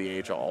 was named to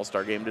the AHL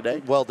All-Star game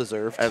today. Well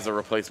deserved. As a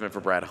replacement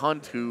for Brad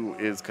Hunt, who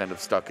is kind of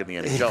stuck in the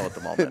NHL at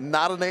the moment.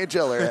 Not an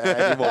AHLer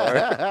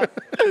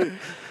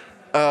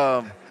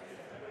anymore.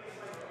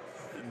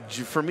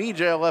 For me,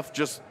 JLF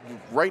just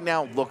right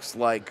now looks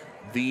like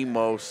the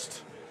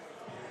most,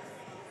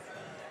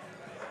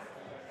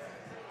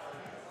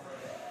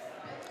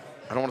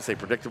 I don't want to say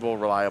predictable,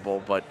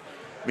 reliable, but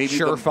maybe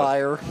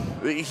surefire.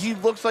 He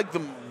looks like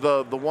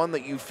the one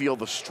that you feel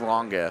the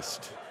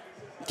strongest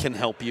can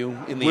help you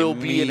in the will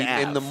be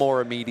in the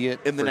more immediate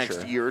in the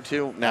next year or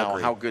two. Now,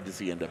 how good does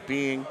he end up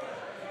being?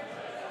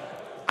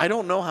 I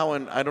don't know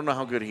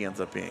how good he ends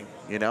up being.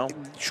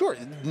 Sure,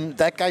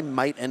 that guy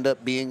might end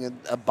up being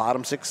a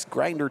bottom six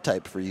grinder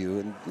type for you,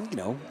 and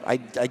I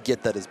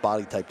get that his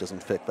body type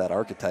doesn't fit that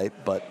archetype,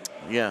 but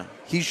yeah,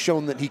 he's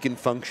shown that he can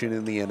function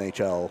in the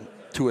NHL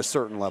to a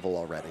certain level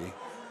already.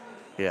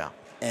 Yeah,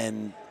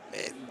 and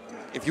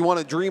if you want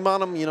to dream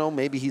on him,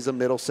 maybe he's a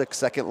middle six,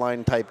 second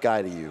line type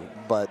guy to you,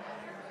 but.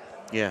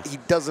 Yeah, he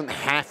doesn't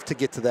have to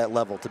get to that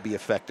level to be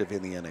effective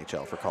in the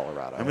NHL for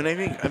Colorado. I mean,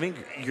 I think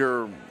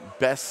your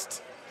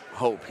best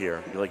hope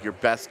here, your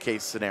best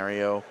case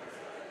scenario,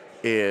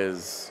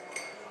 is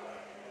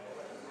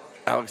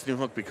Alex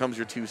Newhook becomes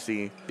your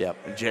 2C. Yep.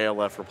 And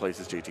JLF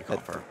replaces JT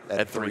Compher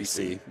at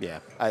 3C. Yeah,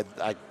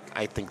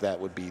 I think that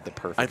would be the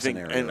perfect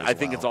scenario. And I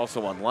think it's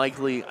also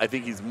unlikely. I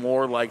think he's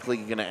more likely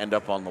going to end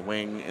up on the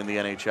wing in the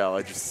NHL.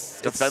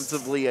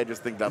 Defensively, I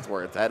just think that's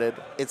where it's headed.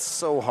 It's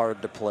so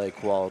hard to play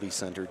quality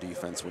center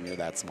defense when you're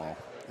that small.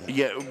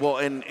 Yeah, well,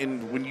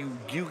 and when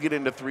you get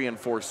into 3 and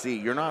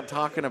 4C, you're not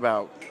talking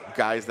about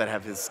guys that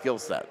have his skill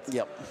sets.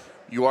 Yep.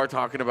 You are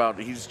talking about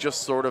he's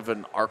just sort of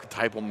an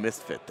archetypal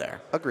misfit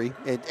there. Agree.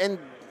 And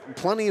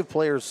plenty of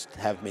players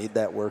have made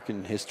that work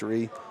in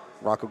history.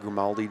 Rocco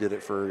Grimaldi did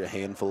it for a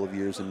handful of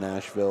years in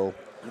Nashville.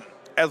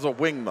 As a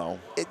wing, though,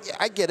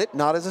 I get it.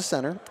 Not as a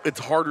center. it's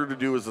harder to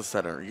do as a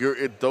center.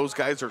 Those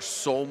guys are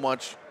so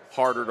much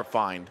harder to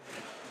find.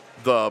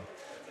 The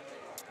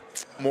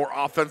more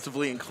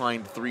offensively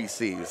inclined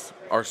 3Cs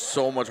are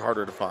so much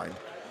harder to find.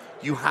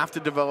 You have to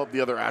develop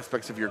the other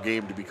aspects of your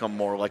game to become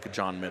more like a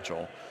John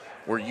Mitchell,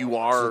 where you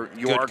are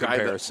a guy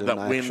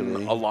that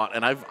win a lot.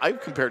 And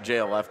I've compared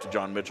JLF to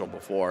John Mitchell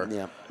before,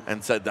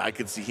 and said that I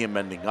could see him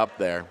ending up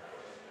there.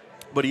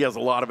 But he has a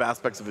lot of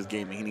aspects of his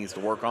game that he needs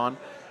to work on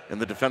in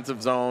the defensive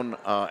zone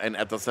and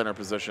at the center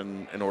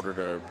position in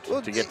order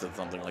to get to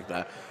something like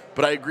that.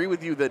 But I agree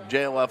with you that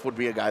JLF would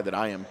be a guy that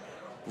I am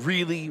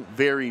really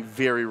very,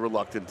 very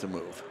reluctant to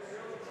move.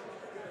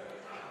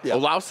 Yeah.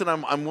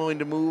 Olausen, I'm willing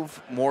to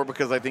move more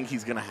because I think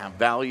he's going to have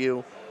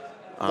value.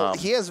 Well,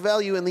 he has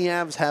value, and the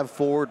Avs have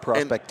forward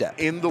prospect depth.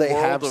 They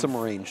have some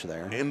range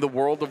there. In the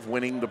world of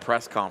winning the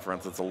press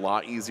conference, it's a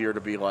lot easier to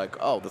be like,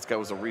 oh, this guy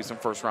was a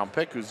recent first-round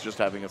pick who's just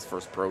having his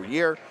first pro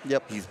year.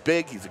 Yep. He's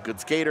big, he's a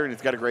good skater, and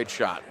he's got a great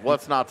shot.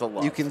 What's not to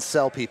love? You can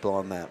sell people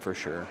on that for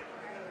sure.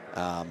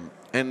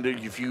 And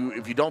if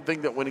you don't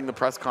think that winning the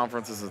press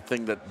conference is a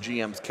thing that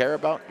GMs care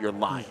about, you're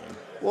lying.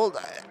 Well,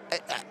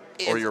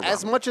 or you're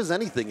as wrong. much as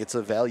anything, it's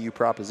a value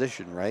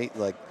proposition, right?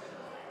 Like,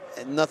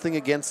 nothing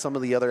against some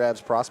of the other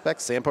Avs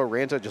prospects. Sampo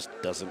Ranta just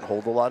doesn't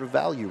hold a lot of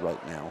value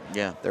right now.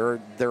 Yeah.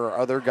 There are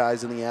other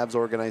guys in the Avs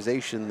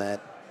organization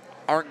that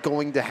aren't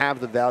going to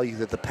have the value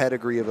that the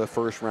pedigree of a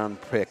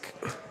first-round pick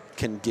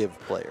can give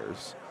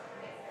players.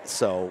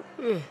 So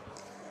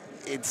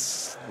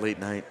it's late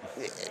night.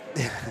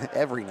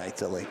 Every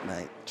night's a late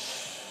night.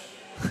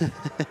 It's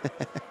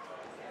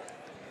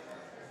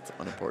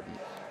unimportant.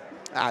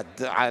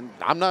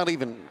 I'm not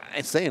even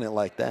saying it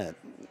like that.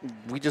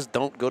 We just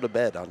don't go to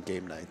bed on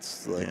game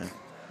nights. Like,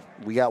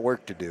 we got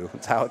work to do.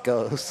 It's how it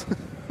goes.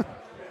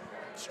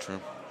 It's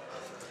true.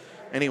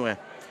 Anyway,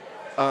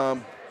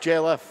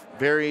 JLF,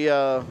 very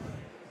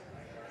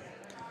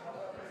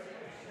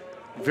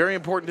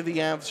important to the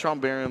Avs. Sean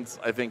Behrens,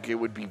 I think it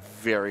would be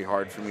very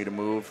hard for me to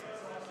move.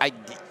 The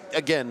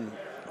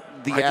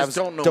Avs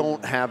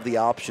don't have the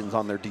options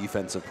on their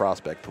defensive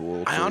prospect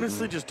pool. I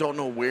honestly just don't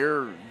know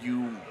where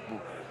you,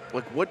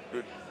 like, what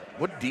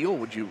deal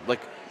would you,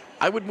 like,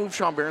 I would move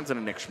Sean Behrens in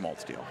a Nick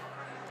Schmaltz deal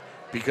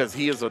because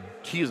he is a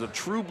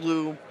true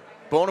blue,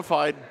 bona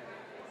fide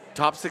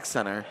top 6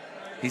 center.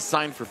 He's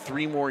signed for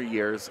 3 more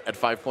years at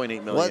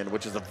 $5.8 million,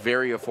 which is a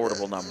very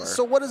affordable number.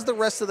 So what does the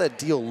rest of that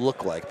deal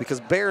look like? Because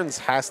Behrens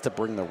has to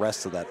bring the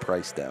rest of that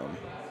price down.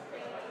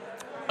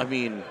 I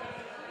mean,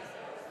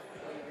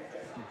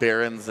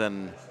 Behrens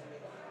and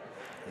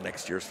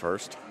next year's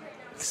first.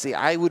 See,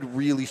 I would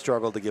really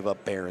struggle to give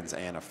up Behrens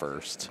and a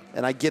first.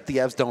 And I get the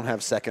Avs don't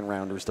have second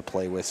rounders to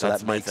play with, so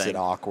that makes it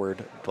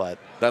awkward. But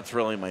that's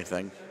really my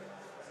thing.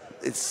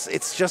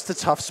 It's just a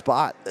tough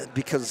spot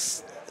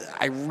because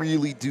I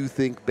really do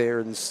think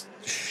Behrens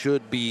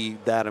should be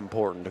that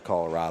important to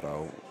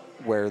Colorado,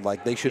 where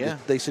like they should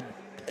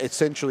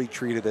essentially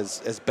treat it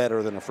as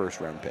better than a first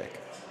round pick.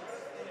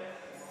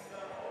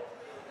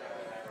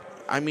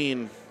 I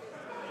mean,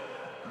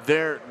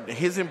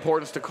 his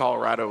importance to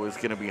Colorado is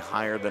going to be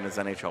higher than his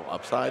NHL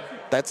upside.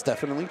 That's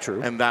definitely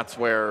true. And that's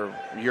where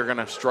you're going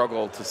to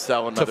struggle to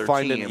sell another team. To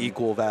find an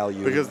equal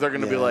value. Because they're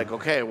going to be like,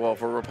 okay, well,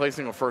 if we're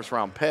replacing a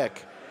first-round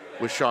pick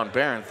with Sean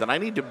Behrens, then I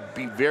need to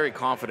be very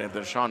confident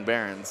that Sean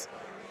Behrens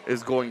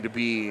is going to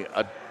be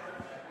a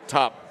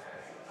top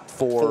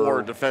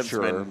four defenseman.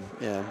 Sure.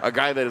 Yeah. A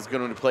guy that is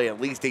going to play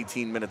at least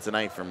 18 minutes a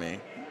night for me.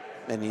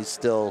 And he's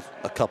still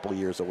a couple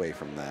years away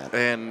from that.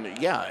 And,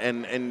 yeah,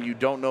 and you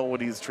don't know what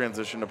his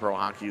transition to pro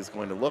hockey is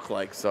going to look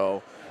like.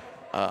 So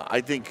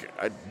I think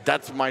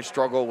that's my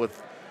struggle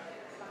with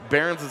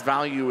Behrens'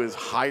 value is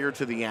higher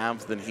to the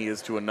Avs than he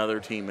is to another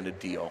team in a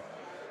deal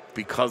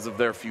because of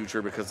their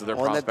future, because of their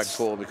prospect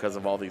pool, because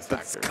of all these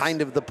factors. That's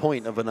kind of the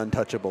point of an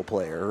untouchable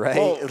player, right?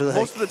 Well,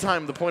 most of the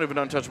time, the point of an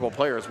untouchable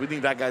player is we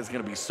think that guy's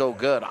going to be so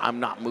good, I'm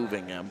not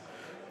moving him.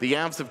 The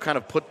Avs have kind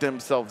of put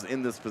themselves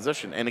in this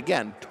position. And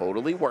again,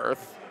 totally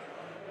worth.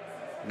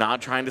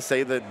 Not trying to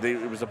say that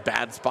it was a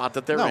bad spot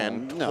that they're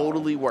in.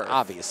 Totally worth.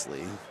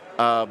 Obviously.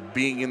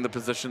 Being in the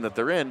position that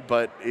they're in.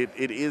 But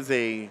it is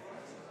a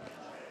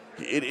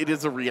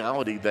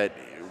reality that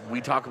we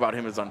talk about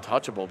him as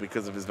untouchable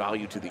because of his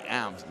value to the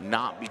Avs,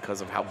 not because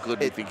of how good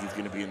we think he's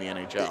going to be in the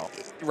NHL.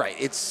 Right.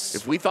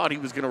 If we thought he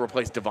was going to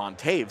replace Devon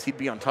Taves, he'd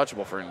be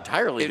untouchable for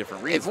entirely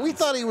different reasons. If we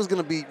thought he was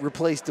going to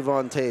replace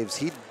Devon Taves,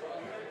 he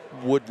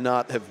would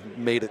not have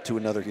made it to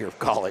another year of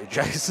college,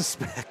 I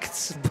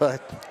suspect.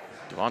 But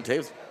Devon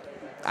Taves,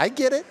 I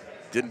get it.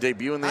 Didn't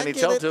debut in the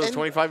NHL until he was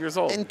 25 years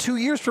old. And 2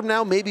 years from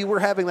now, maybe we're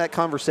having that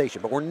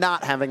conversation, but we're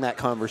not having that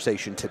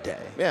conversation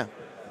today. Yeah.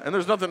 And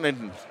there's nothing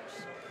in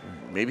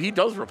maybe he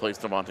does replace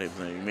Devontae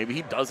Smith. Maybe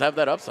he does have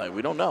that upside.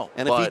 We don't know.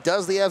 And if he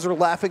does, the Avs are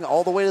laughing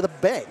all the way to the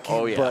bank.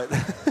 Oh, yeah.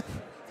 But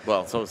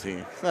well, so is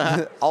he.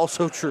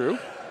 also true.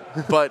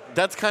 But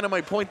that's kind of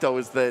my point, though,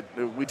 is that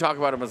we talk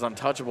about him as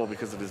untouchable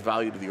because of his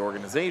value to the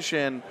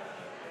organization,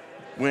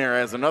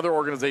 whereas another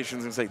organization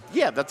is going to say,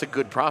 yeah, that's a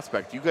good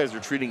prospect. You guys are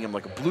treating him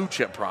like a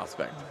blue-chip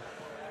prospect.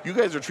 You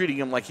guys are treating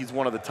him like he's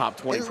one of the top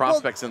 20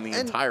 prospects in the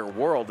entire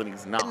world, and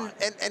he's not.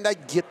 And I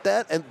get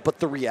that, but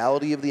the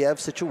reality of the Avs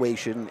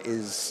situation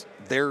is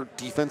their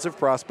defensive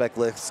prospect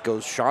list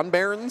goes Sean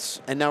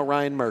Behrens and now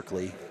Ryan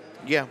Merkley.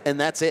 Yeah. And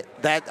that's it.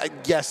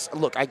 Yes,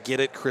 look, I get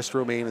it. Chris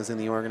Romaine is in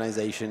the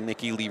organization.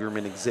 Nicky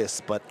Lieberman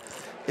exists. But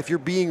if you're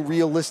being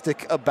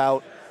realistic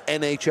about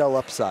NHL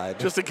upside.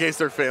 Just in case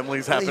their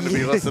families happen to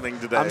be listening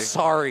today. I'm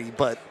sorry,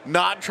 but.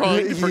 Not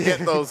trying to forget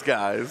those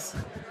guys.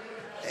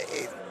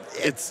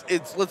 It's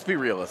let's be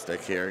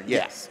realistic here.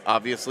 Yes,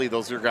 obviously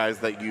those are guys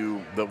that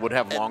would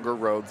have longer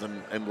roads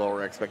and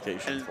lower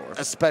expectations for.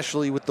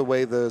 Especially with the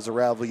way the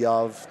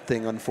Zhuravlyov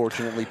thing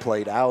unfortunately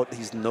played out,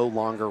 he's no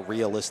longer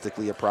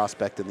realistically a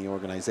prospect in the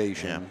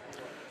organization.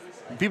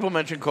 Yeah. People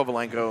mentioned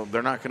Kovalenko.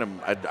 They're not going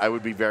to. I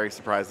would be very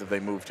surprised if they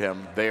moved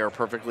him. They are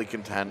perfectly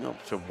content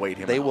to wait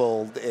him. They out.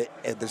 will.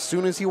 As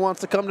soon as he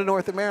wants to come to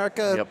North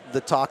America,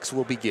 the talks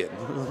will begin.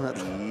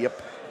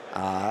 Yep.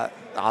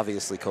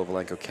 Obviously,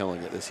 Kovalenko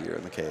killing it this year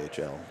in the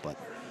KHL, but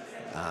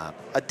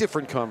a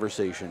different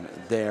conversation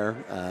there.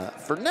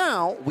 For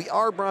now, we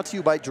are brought to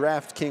you by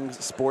DraftKings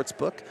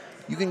Sportsbook.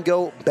 You can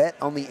go bet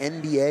on the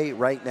NBA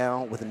right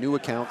now with a new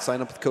account.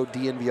 Sign up with code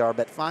DNVR.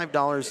 Bet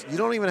 $5. You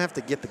don't even have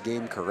to get the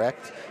game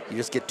correct. You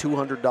just get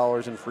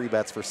 $200 in free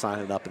bets for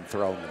signing up and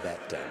throwing the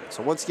bet down.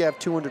 So once you have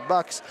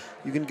 $200,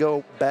 you can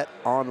go bet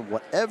on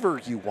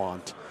whatever you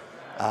want.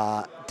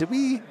 Did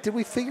we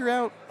figure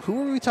out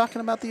who were we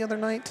talking about the other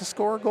night to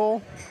score a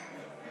goal?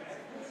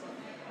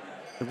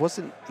 It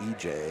wasn't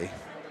EJ.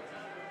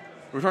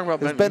 We're talking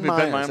about Ben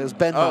Myers. It was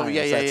Ben Myers. Oh,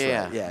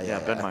 yeah,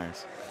 Ben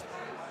Myers.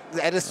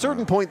 At a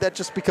certain point, that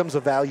just becomes a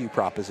value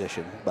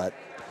proposition. But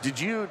did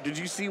you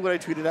see what I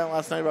tweeted out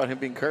last night about him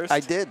being cursed? I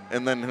did.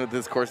 And then with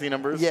his Corsi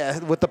numbers? Yeah,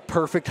 with the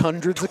perfect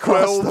hundreds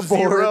across the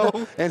board.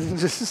 12-0. And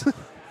just...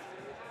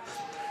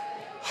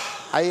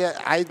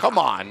 Come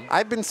on.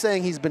 I've been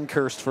saying he's been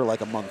cursed for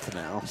like a month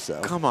now.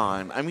 So come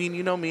on. I mean,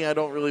 you know me. I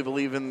don't really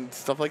believe in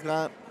stuff like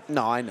that.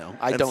 No, I know.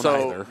 I don't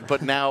either.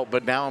 But now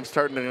I'm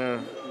starting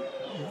to.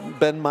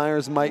 Ben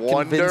Myers might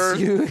convince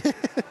you.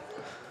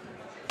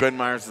 Ben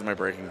Myers is my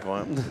breaking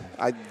point.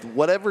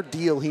 Whatever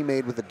deal he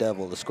made with the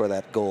Devil to score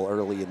that goal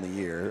early in the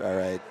year. All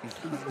right,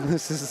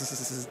 this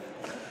is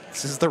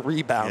the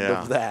rebound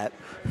of that.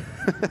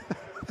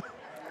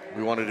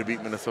 We wanted to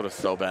beat Minnesota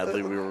so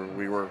badly.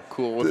 We were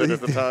cool with it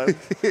at the time.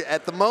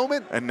 At the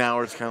moment. And now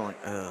we're just kind of like,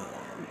 ugh.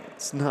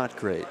 It's not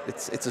great.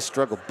 It's a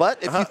struggle. But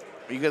if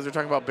you guys are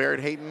talking about Barrett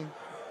Hayton,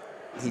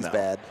 he's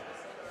bad.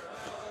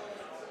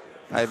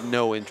 I have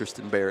no interest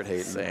in Barrett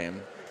Hayton.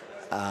 Same.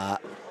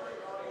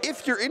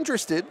 If you're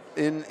interested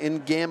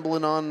in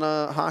gambling on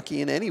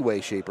hockey in any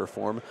way, shape, or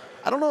form,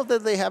 I don't know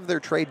that they have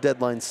their trade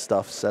deadline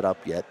stuff set up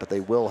yet, but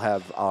they will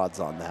have odds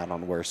on that,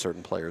 on where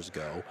certain players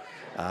go.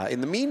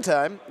 In the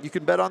meantime, you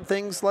can bet on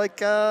things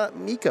like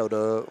Mikko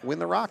to win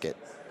the Rocket.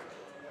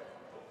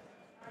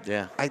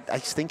 Yeah. I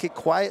think it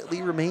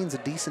quietly remains a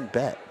decent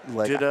bet.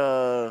 Like,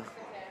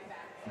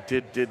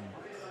 did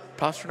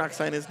Pastrnak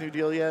sign his new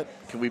deal yet?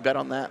 Can we bet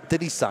on that?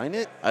 Did he sign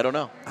it? I don't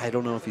know. I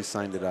don't know if he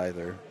signed it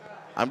either.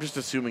 I'm just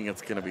assuming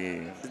it's going to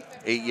be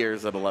 8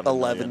 years at 11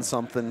 million.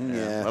 Something,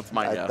 yeah. That's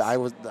my guess.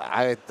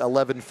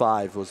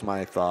 11.5 was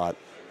my thought.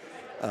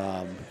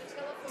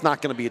 It's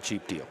not going to be a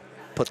cheap deal.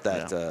 Put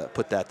that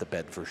to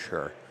bed for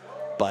sure.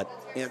 But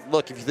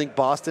look, if you think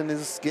Boston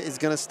is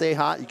going to stay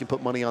hot, you can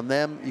put money on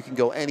them. You can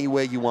go any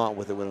way you want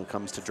with it when it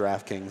comes to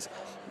DraftKings.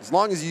 As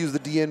long as you use the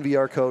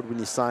DNVR code when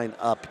you sign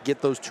up, get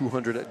those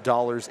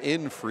 $200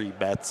 in free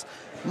bets.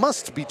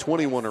 Must be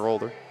 21 or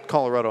older.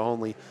 Colorado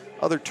only.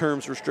 Other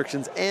terms,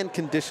 restrictions, and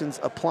conditions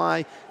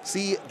apply.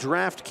 See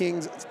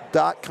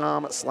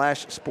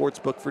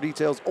DraftKings.com/sportsbook for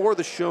details or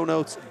the show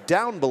notes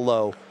down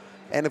below.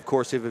 And, of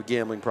course, if you have a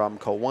gambling problem,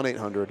 call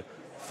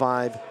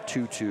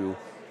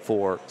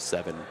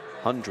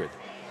 1-800-522-4700.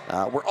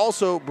 We're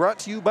also brought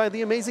to you by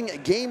the amazing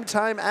Game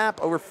Time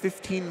app. Over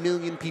 15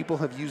 million people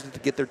have used it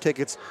to get their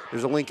tickets.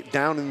 There's a link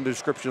down in the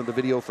description of the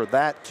video for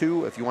that,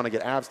 too. If you want to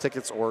get Avs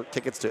tickets or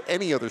tickets to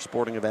any other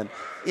sporting event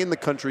in the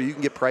country, you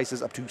can get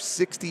prices up to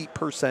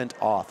 60%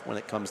 off when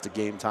it comes to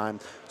Game Time.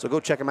 So go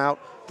check them out.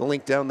 The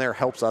link down there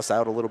helps us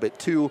out a little bit,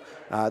 too.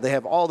 They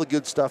have all the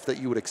good stuff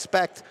that you would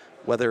expect,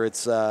 whether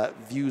it's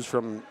views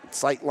from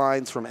sight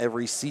lines from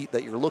every seat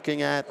that you're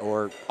looking at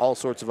or all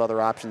sorts of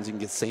other options. You can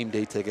get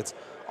same-day tickets.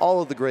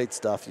 All of the great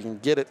stuff. You can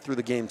get it through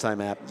the Game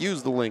Time app.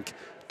 Use the link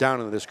down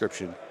in the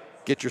description.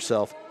 Get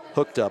yourself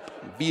hooked up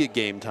via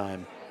Game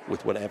Time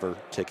with whatever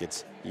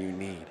tickets you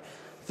need.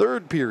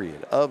 Third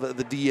period of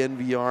the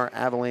DNVR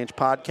Avalanche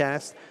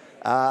podcast.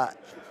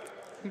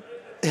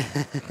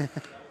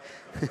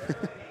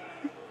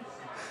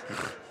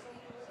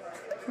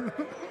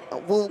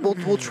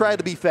 We'll try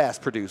to be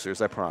fast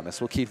producers. I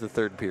promise. We'll keep the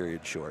third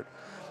period short.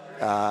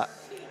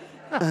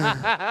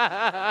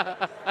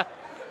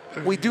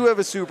 We do have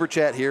a super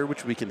chat here,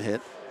 which we can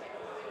hit.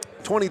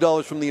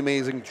 $20 from the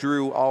amazing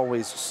Drew,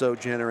 always so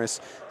generous.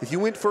 If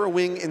you went for a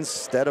wing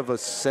instead of a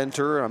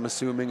center, I'm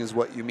assuming is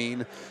what you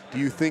mean, do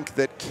you think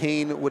that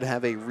Kane would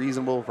have a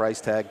reasonable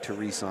price tag to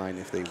re-sign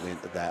if they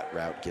went that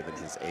route given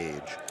his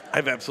age? I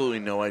have absolutely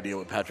no idea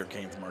what Patrick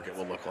Kane's market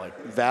will look like.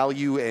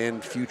 Value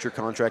and future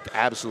contract,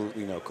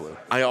 absolutely no clue.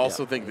 I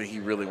also think that he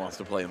really wants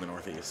to play in the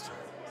Northeast.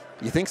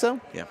 You think so?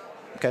 Yeah.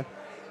 Okay.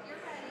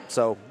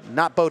 So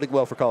not boding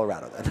well for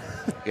Colorado then.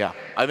 Yeah.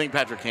 I think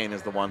Patrick Kane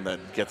is the one that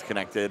gets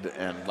connected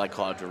and like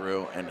Claude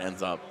Giroux and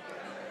ends up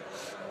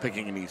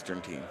picking an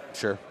Eastern team.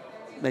 Sure.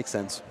 Makes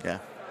sense. Yeah.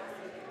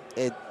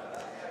 It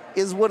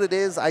is what it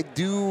is. I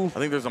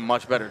think there's a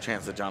much better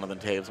chance that Jonathan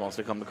Taves wants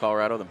to come to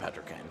Colorado than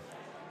Patrick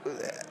Kane.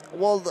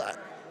 Well,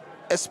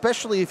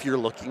 especially if you're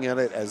looking at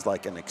it as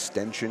like an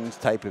extension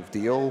type of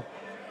deal.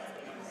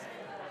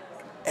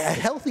 A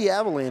healthy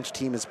Avalanche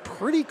team is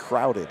pretty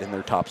crowded in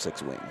their top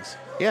 6 wings.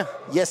 Yeah.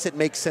 Yes, it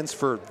makes sense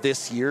for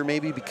this year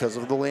maybe because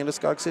of the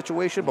Landeskog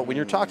situation, but when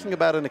you're talking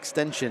about an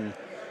extension,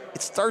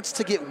 it starts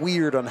to get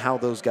weird on how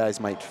those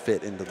guys might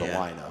fit into the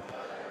lineup.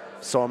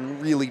 So I'm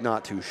really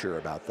not too sure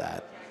about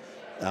that.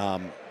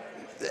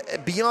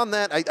 Beyond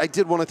that, I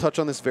did want to touch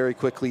on this very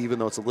quickly, even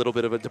though it's a little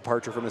bit of a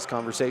departure from this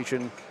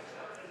conversation.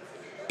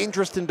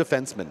 Interest in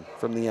defensemen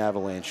from the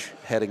Avalanche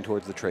heading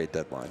towards the trade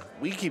deadline.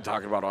 We keep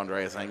talking about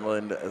Andreas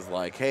Englund as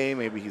like, hey,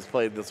 maybe he's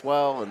played this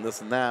well and this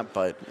and that,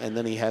 but... And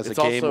then he has a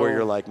game where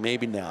you're like,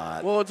 maybe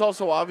not. Well, it's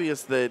also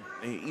obvious that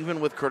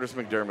even with Curtis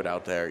McDermott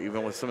out there,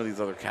 even with some of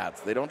these other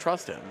cats, they don't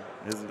trust him.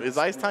 His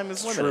ice time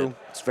is limited. True.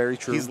 It's very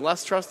true. He's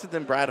less trusted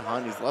than Brad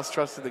Hunt. He's less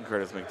trusted than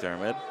Curtis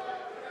McDermott.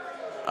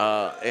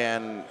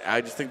 And I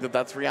just think that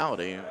that's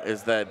reality,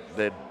 is that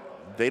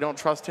they don't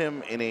trust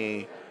him in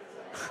a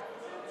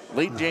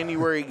late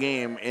January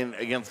game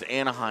against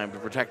Anaheim to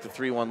protect the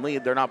 3-1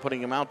 lead. They're not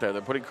putting him out there. They're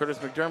putting Curtis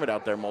McDermott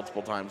out there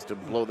multiple times to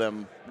blow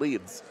them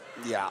leads.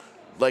 Yeah.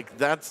 Like,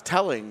 that's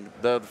telling.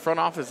 The front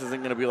office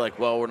isn't going to be like,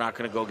 well, we're not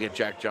going to go get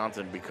Jack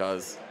Johnson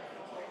because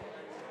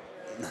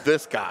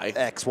this guy.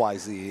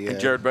 XYZ. And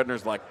Jared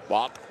Bednar's like,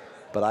 what?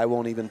 But I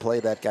won't even play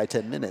that guy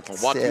 10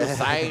 minutes. What do you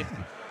say?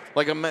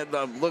 Like,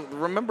 look,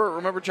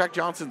 remember Jack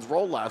Johnson's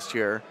role last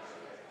year?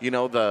 You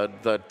know,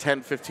 the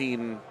 10,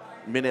 15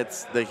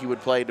 minutes that he would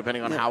play,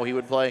 depending on how he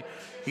would play.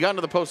 He got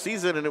into the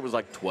postseason, and it was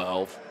like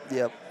 12.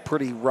 Yep,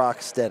 pretty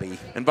rock steady.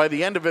 And by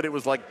the end of it, it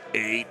was like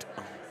 8.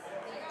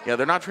 Yeah,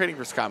 they're not trading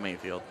for Scott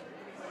Mayfield.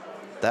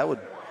 That would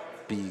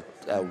be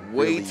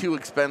way too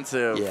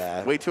expensive.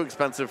 Yeah. Way too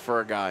expensive for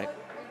a guy.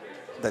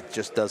 That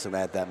just doesn't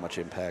add that much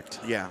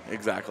impact. Yeah,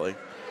 exactly.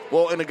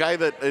 Well, and a guy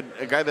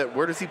that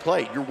where does he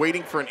play? You're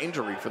waiting for an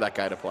injury for that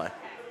guy to play.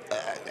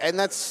 And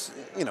that's,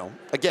 you know,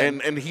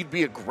 again. And he'd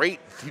be a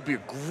great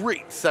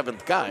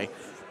 7th guy,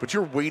 but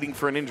you're waiting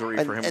for an injury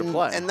for him to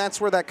play. And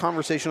that's where that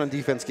conversation on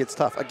defense gets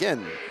tough.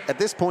 Again, at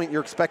this point,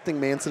 you're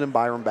expecting Manson and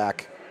Byram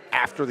back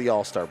after the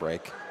All-Star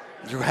break.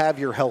 You have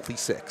your healthy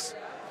 6.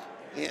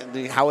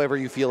 However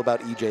you feel about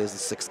EJ as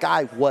the 6th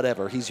guy,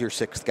 whatever. He's your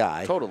 6th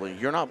guy. Totally.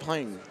 You're not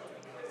playing.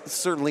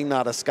 Certainly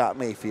not a Scott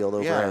Mayfield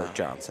over Eric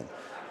Johnson.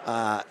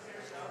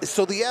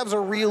 So the Avs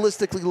are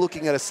realistically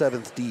looking at a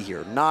 7th D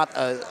here, not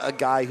a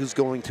guy who's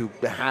going to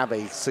have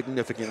a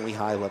significantly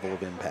high level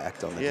of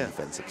impact on the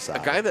defensive side.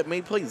 A guy that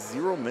may play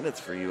 0 minutes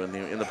for you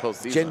in the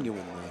postseason.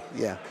 Genuinely,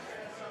 yeah.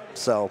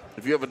 So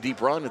if you have a deep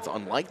run, it's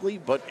unlikely,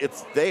 but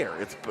it's there.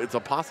 It's a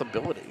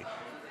possibility.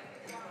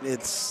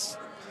 It's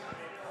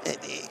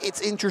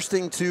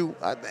interesting too.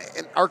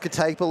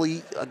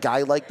 Archetypally, a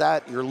guy like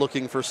that, you're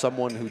looking for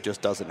someone who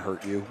just doesn't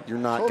hurt you. You're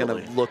not going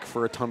to look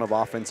for a ton of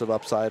offensive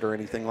upside or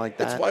anything like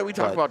that. That's why we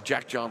talk about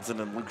Jack Johnson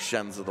and Luke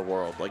Schenns of the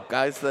world, like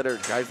guys that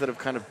have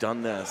kind of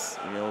done this,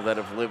 you know, that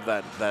have lived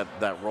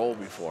that role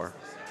before.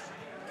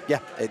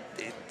 Yeah,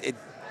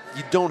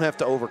 you don't have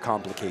to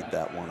overcomplicate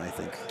that one. I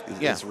think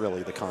is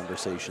really the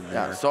conversation there.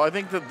 Yeah. So I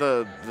think that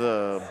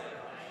the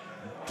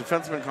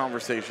defenseman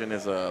conversation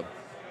is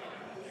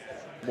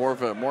more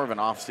of an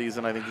off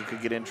season. I think it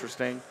could get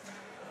interesting,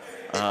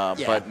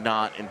 but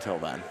not until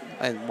then.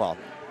 And well,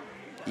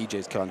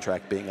 EJ's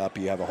contract being up,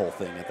 you have a whole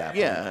thing at that point.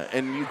 Yeah,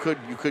 and you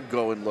could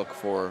go and look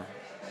for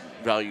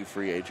value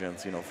free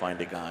agents. You know, find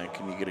a guy.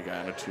 Can you get a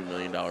guy on a $2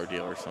 million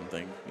deal or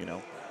something? You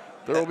know,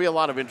 there will be a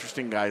lot of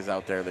interesting guys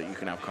out there that you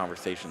can have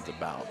conversations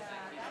about.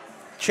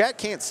 Chat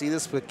can't see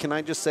this, but can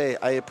I just say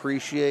I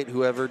appreciate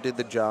whoever did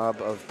the job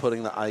of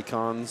putting the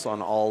icons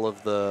on all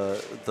of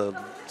the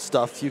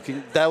stuff you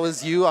can. That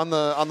was you on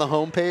the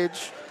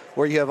homepage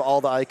where you have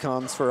all the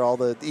icons for all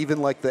the,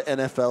 even like the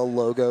NFL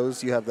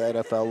logos. You have the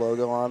NFL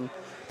logo on.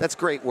 That's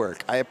great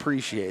work. I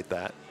appreciate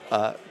that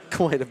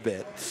quite a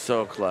bit.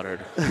 So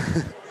cluttered.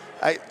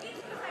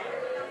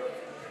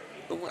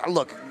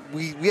 Look.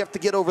 We have to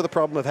get over the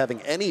problem of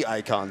having any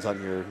icons on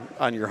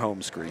your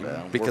home screen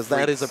because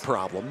that is a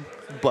problem.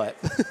 But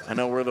I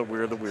know we're the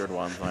weird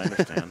ones. I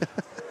understand.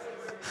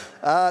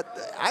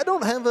 I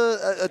don't have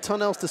a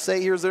ton else to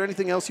say here. Is there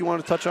anything else you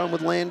want to touch on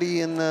with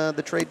Landy and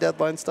the trade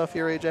deadline stuff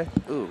here, AJ?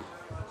 Ooh.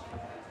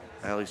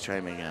 Allie's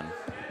chiming in.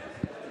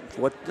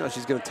 What? No,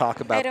 she's going to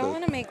talk about. I don't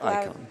want to make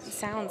loud icons.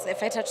 sounds.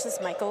 If I touch this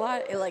mic a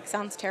lot, it like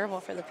sounds terrible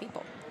for the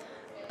people.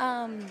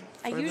 I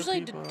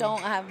usually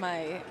don't have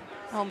my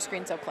home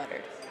screen so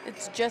cluttered.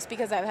 It's just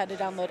because I've had to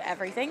download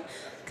everything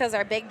because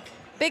our big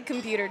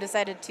computer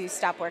decided to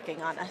stop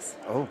working on us.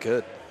 Oh,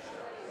 good.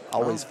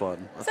 Always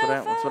fun. That's, So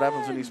that's what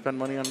happens when you fun. spend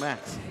money on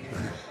Macs.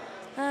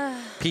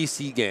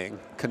 PC gang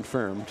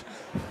confirmed.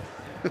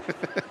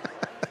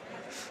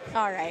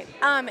 All right.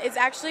 It's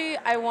actually,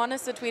 I want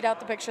us to tweet out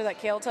the picture that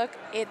Kale took.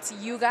 It's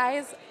you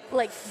guys,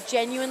 like,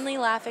 genuinely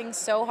laughing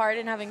so hard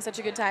and having such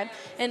a good time.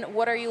 And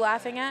what are you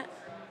laughing at?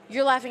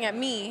 You're laughing at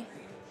me,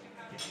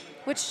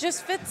 which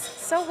just fits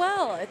so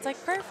well. It's, like,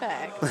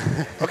 perfect.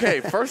 Okay,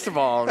 first of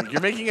all,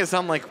 you're making it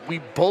sound like we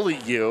bully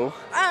you.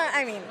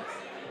 I mean,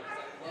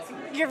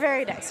 you're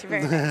very nice. You're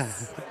very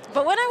nice.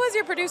 But when I was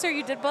your producer,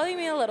 you did bully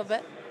me a little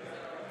bit.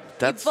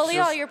 That's You bully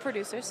just- all your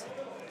producers.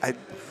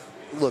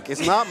 Look,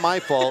 it's not my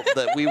fault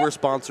that we were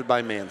sponsored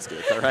by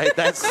Manscaped, all right?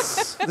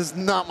 This is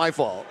not my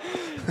fault.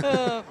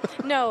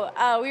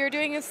 No, we were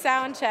doing a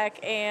sound check,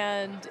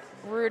 and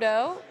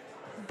Rudo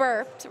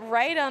burped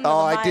right on the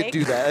Oh, mic. I did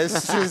do that.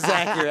 This is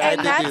accurate.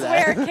 And I that's did do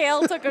that. where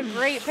Kale took a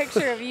great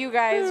picture of you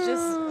guys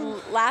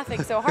just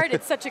laughing so hard.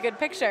 It's such a good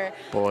picture.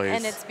 Boys.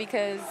 And it's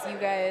because you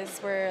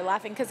guys were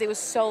laughing because it was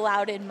so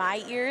loud in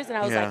my ears, and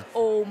I was Yeah. like,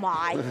 oh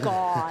my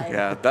God.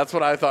 Yeah, that's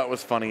what I thought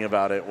was funny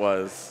about it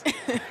was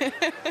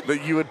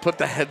that you would put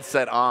the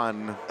headset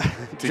on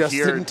to Just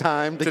hear in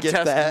time to get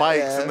test that, mics,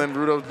 yeah. and then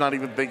Rudo's not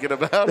even thinking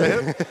about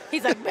it.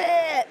 He's like,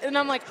 bleh, and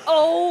I'm like,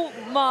 oh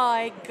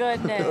my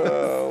goodness.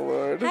 Oh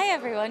Lord. Hi,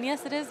 everyone.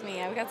 Yes, it is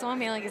me. I've got someone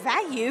being like, is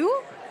that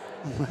you?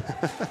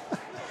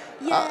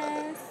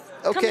 Yes.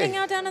 Come okay. hang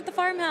out down at the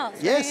farmhouse.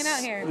 We're hanging out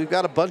Yes, here. we've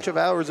got a bunch of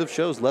hours of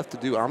shows left to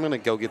do. I'm going to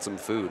go get some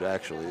food,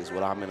 actually, is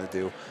what I'm going to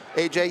do.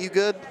 AJ, you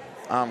good?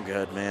 I'm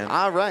good, man.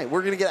 All right,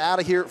 we're going to get out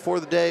of here for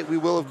the day. We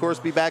will, of course,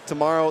 be back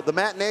tomorrow. The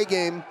matinee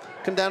game,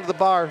 come down to the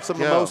bar, some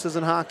Yo. mimosas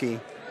and hockey.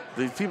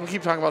 The people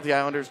keep talking about the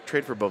Islanders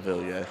trade for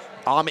Beauvillier.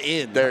 I'm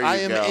in. There you I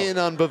am go. in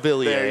on There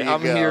Beauvillier. you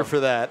I'm go. here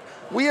for that.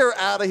 We are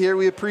out of here.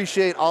 We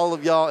appreciate all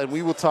of y'all, and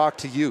we will talk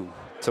to you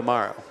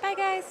tomorrow.